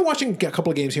because I've been watching a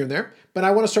couple of games here and there, but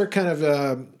I want to start kind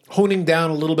of honing down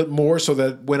a little bit more so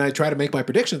that when I try to make my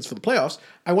predictions for the playoffs,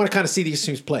 I want to kind of see these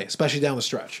teams play, especially down the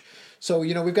stretch. So,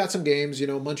 we've got some games.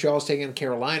 Montreal's taking on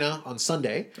Carolina on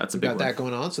Sunday. That's a big one. We've got that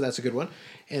going on, so that's a good one.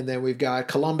 And then we've got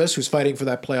Columbus, who's fighting for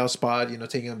that playoff spot,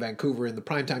 taking on Vancouver in the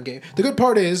primetime game. The good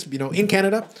part is, in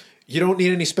Canada, you don't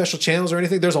need any special channels or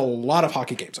anything. There's a lot of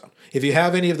hockey games on. If you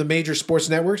have any of the major sports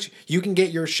networks, you can get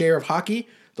your share of hockey,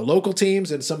 the local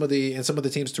teams, and some of the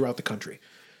teams throughout the country.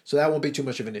 So that won't be too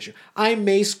much of an issue. I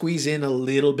may squeeze in a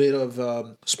little bit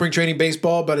of spring training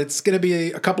baseball, but it's going to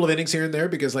be a couple of innings here and there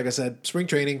because, like I said, spring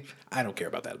training, I don't care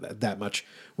about that much.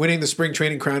 Winning the spring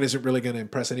training crown isn't really going to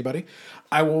impress anybody.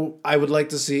 I would like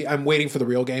to see, I'm waiting for the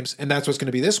real games, and that's what's going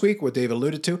to be this week, what Dave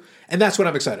alluded to, and that's what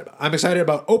I'm excited about. I'm excited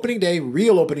about opening day,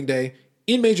 real opening day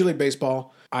in Major League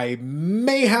Baseball. I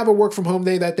may have a work from home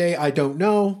day that day. I don't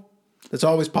know. That's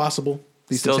always possible.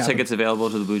 Still tickets available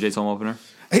to the Blue Jays home opener?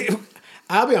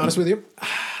 I'll be honest with you.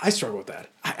 I struggle with that.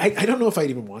 I don't know if I'd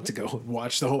even want to go and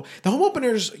watch the home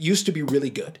openers used to be really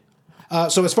good.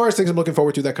 So as far as things I'm looking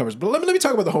forward to, that covers. But let me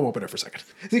talk about the home opener for a second.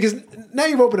 Because now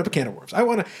you've opened up a can of worms.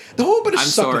 The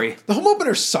home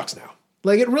opener sucks now.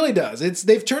 Like, it really does.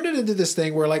 They've turned it into this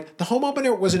thing where, like, the home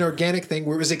opener was an organic thing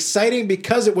where it was exciting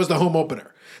because it was the home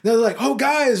opener. They're like, oh,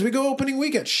 guys, we go opening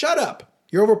weekend. Shut up.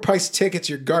 Your overpriced tickets,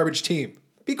 your garbage team.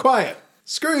 Be quiet.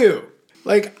 Screw you.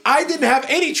 Like, I didn't have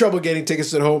any trouble getting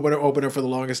tickets to the home opener for the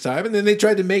longest time, and then they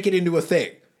tried to make it into a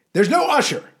thing. There's no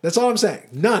usher. That's all I'm saying.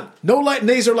 None. No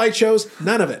laser light shows.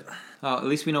 None of it. Well, at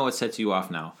least we know what sets you off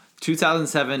now.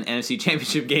 2007 NFC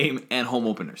Championship game and home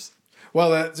openers.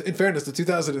 Well, in fairness, the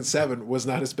 2007 was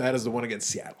not as bad as the one against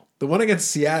Seattle. The one against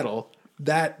Seattle,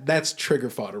 that's trigger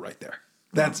fodder right there.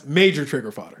 That's major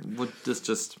trigger fodder.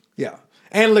 Just Yeah,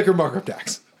 and liquor markup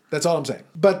tax. That's all I'm saying.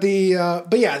 But the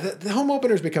home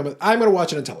openers become. I'm going to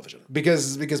watch it on television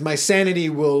because my sanity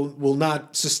will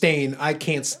not sustain. I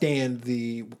can't stand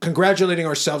the congratulating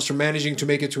ourselves for managing to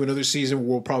make it to another season where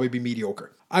we'll probably be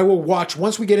mediocre. I will watch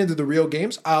once we get into the real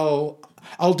games. I'll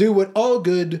do what all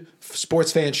good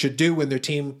sports fans should do when their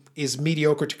team is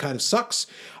mediocre to kind of sucks.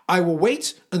 I will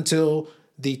wait until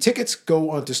the tickets go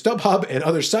onto StubHub and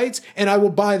other sites, and I will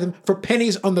buy them for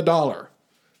pennies on the dollar.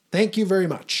 Thank you very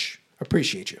much.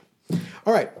 Appreciate you.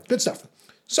 All right, good stuff.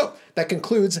 So that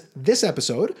concludes this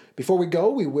episode. Before we go,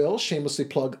 we will shamelessly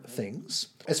plug things.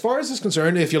 As far as this is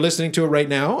concerned, if you're listening to it right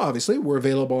now, obviously, we're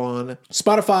available on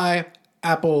Spotify,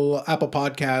 Apple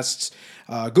Podcasts,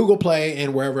 Google Play,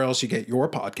 and wherever else you get your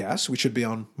podcasts. We should be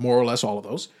on more or less all of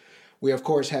those. We, of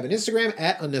course, have an Instagram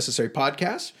at Unnecessary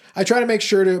Podcast. I try to make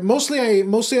sure to, mostly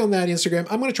on that Instagram,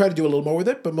 I'm going to try to do a little more with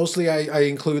it, but mostly I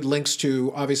include links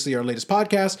to, obviously, our latest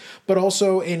podcast, but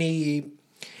also any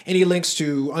links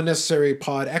to Unnecessary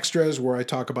Pod extras where I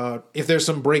talk about, if there's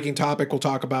some breaking topic we'll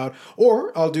talk about,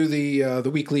 or I'll do the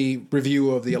weekly review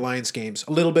of the Alliance games,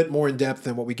 a little bit more in depth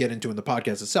than what we get into in the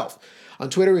podcast itself. On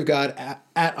Twitter, we've got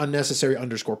at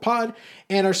unnecessary_pod,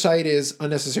 and our site is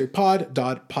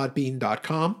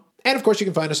unnecessarypod.podbean.com. And of course, you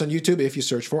can find us on YouTube if you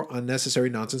search for Unnecessary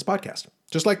Nonsense Podcast.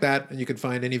 Just like that, and you can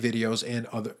find any videos and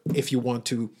other, if you want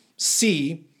to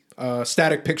see a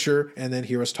static picture and then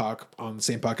hear us talk on the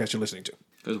same podcast you're listening to.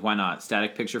 Because why not?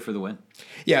 Static picture for the win.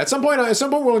 Yeah, at some point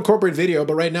we'll incorporate video,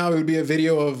 but right now it would be a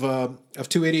video of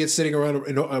two idiots sitting around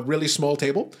a really small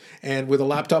table and with a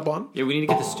laptop on. Yeah, we need to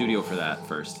get the studio for that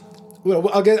first.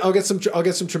 Well, I'll get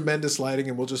some tremendous lighting,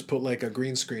 and we'll just put like a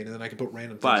green screen, and then I can put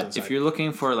random things But inside. if you're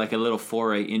looking for like a little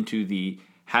foray into the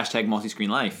hashtag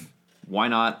multi-screen life, why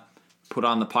not put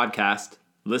on the podcast,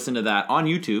 listen to that on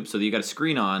YouTube so that you got a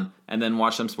screen on, and then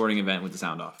watch some sporting event with the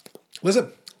sound off.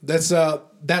 Listen, that's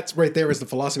right there is the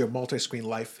philosophy of multi-screen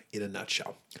life in a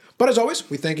nutshell. But as always,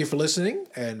 we thank you for listening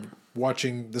and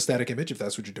watching the static image, if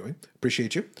that's what you're doing.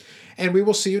 Appreciate you. And we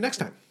will see you next time.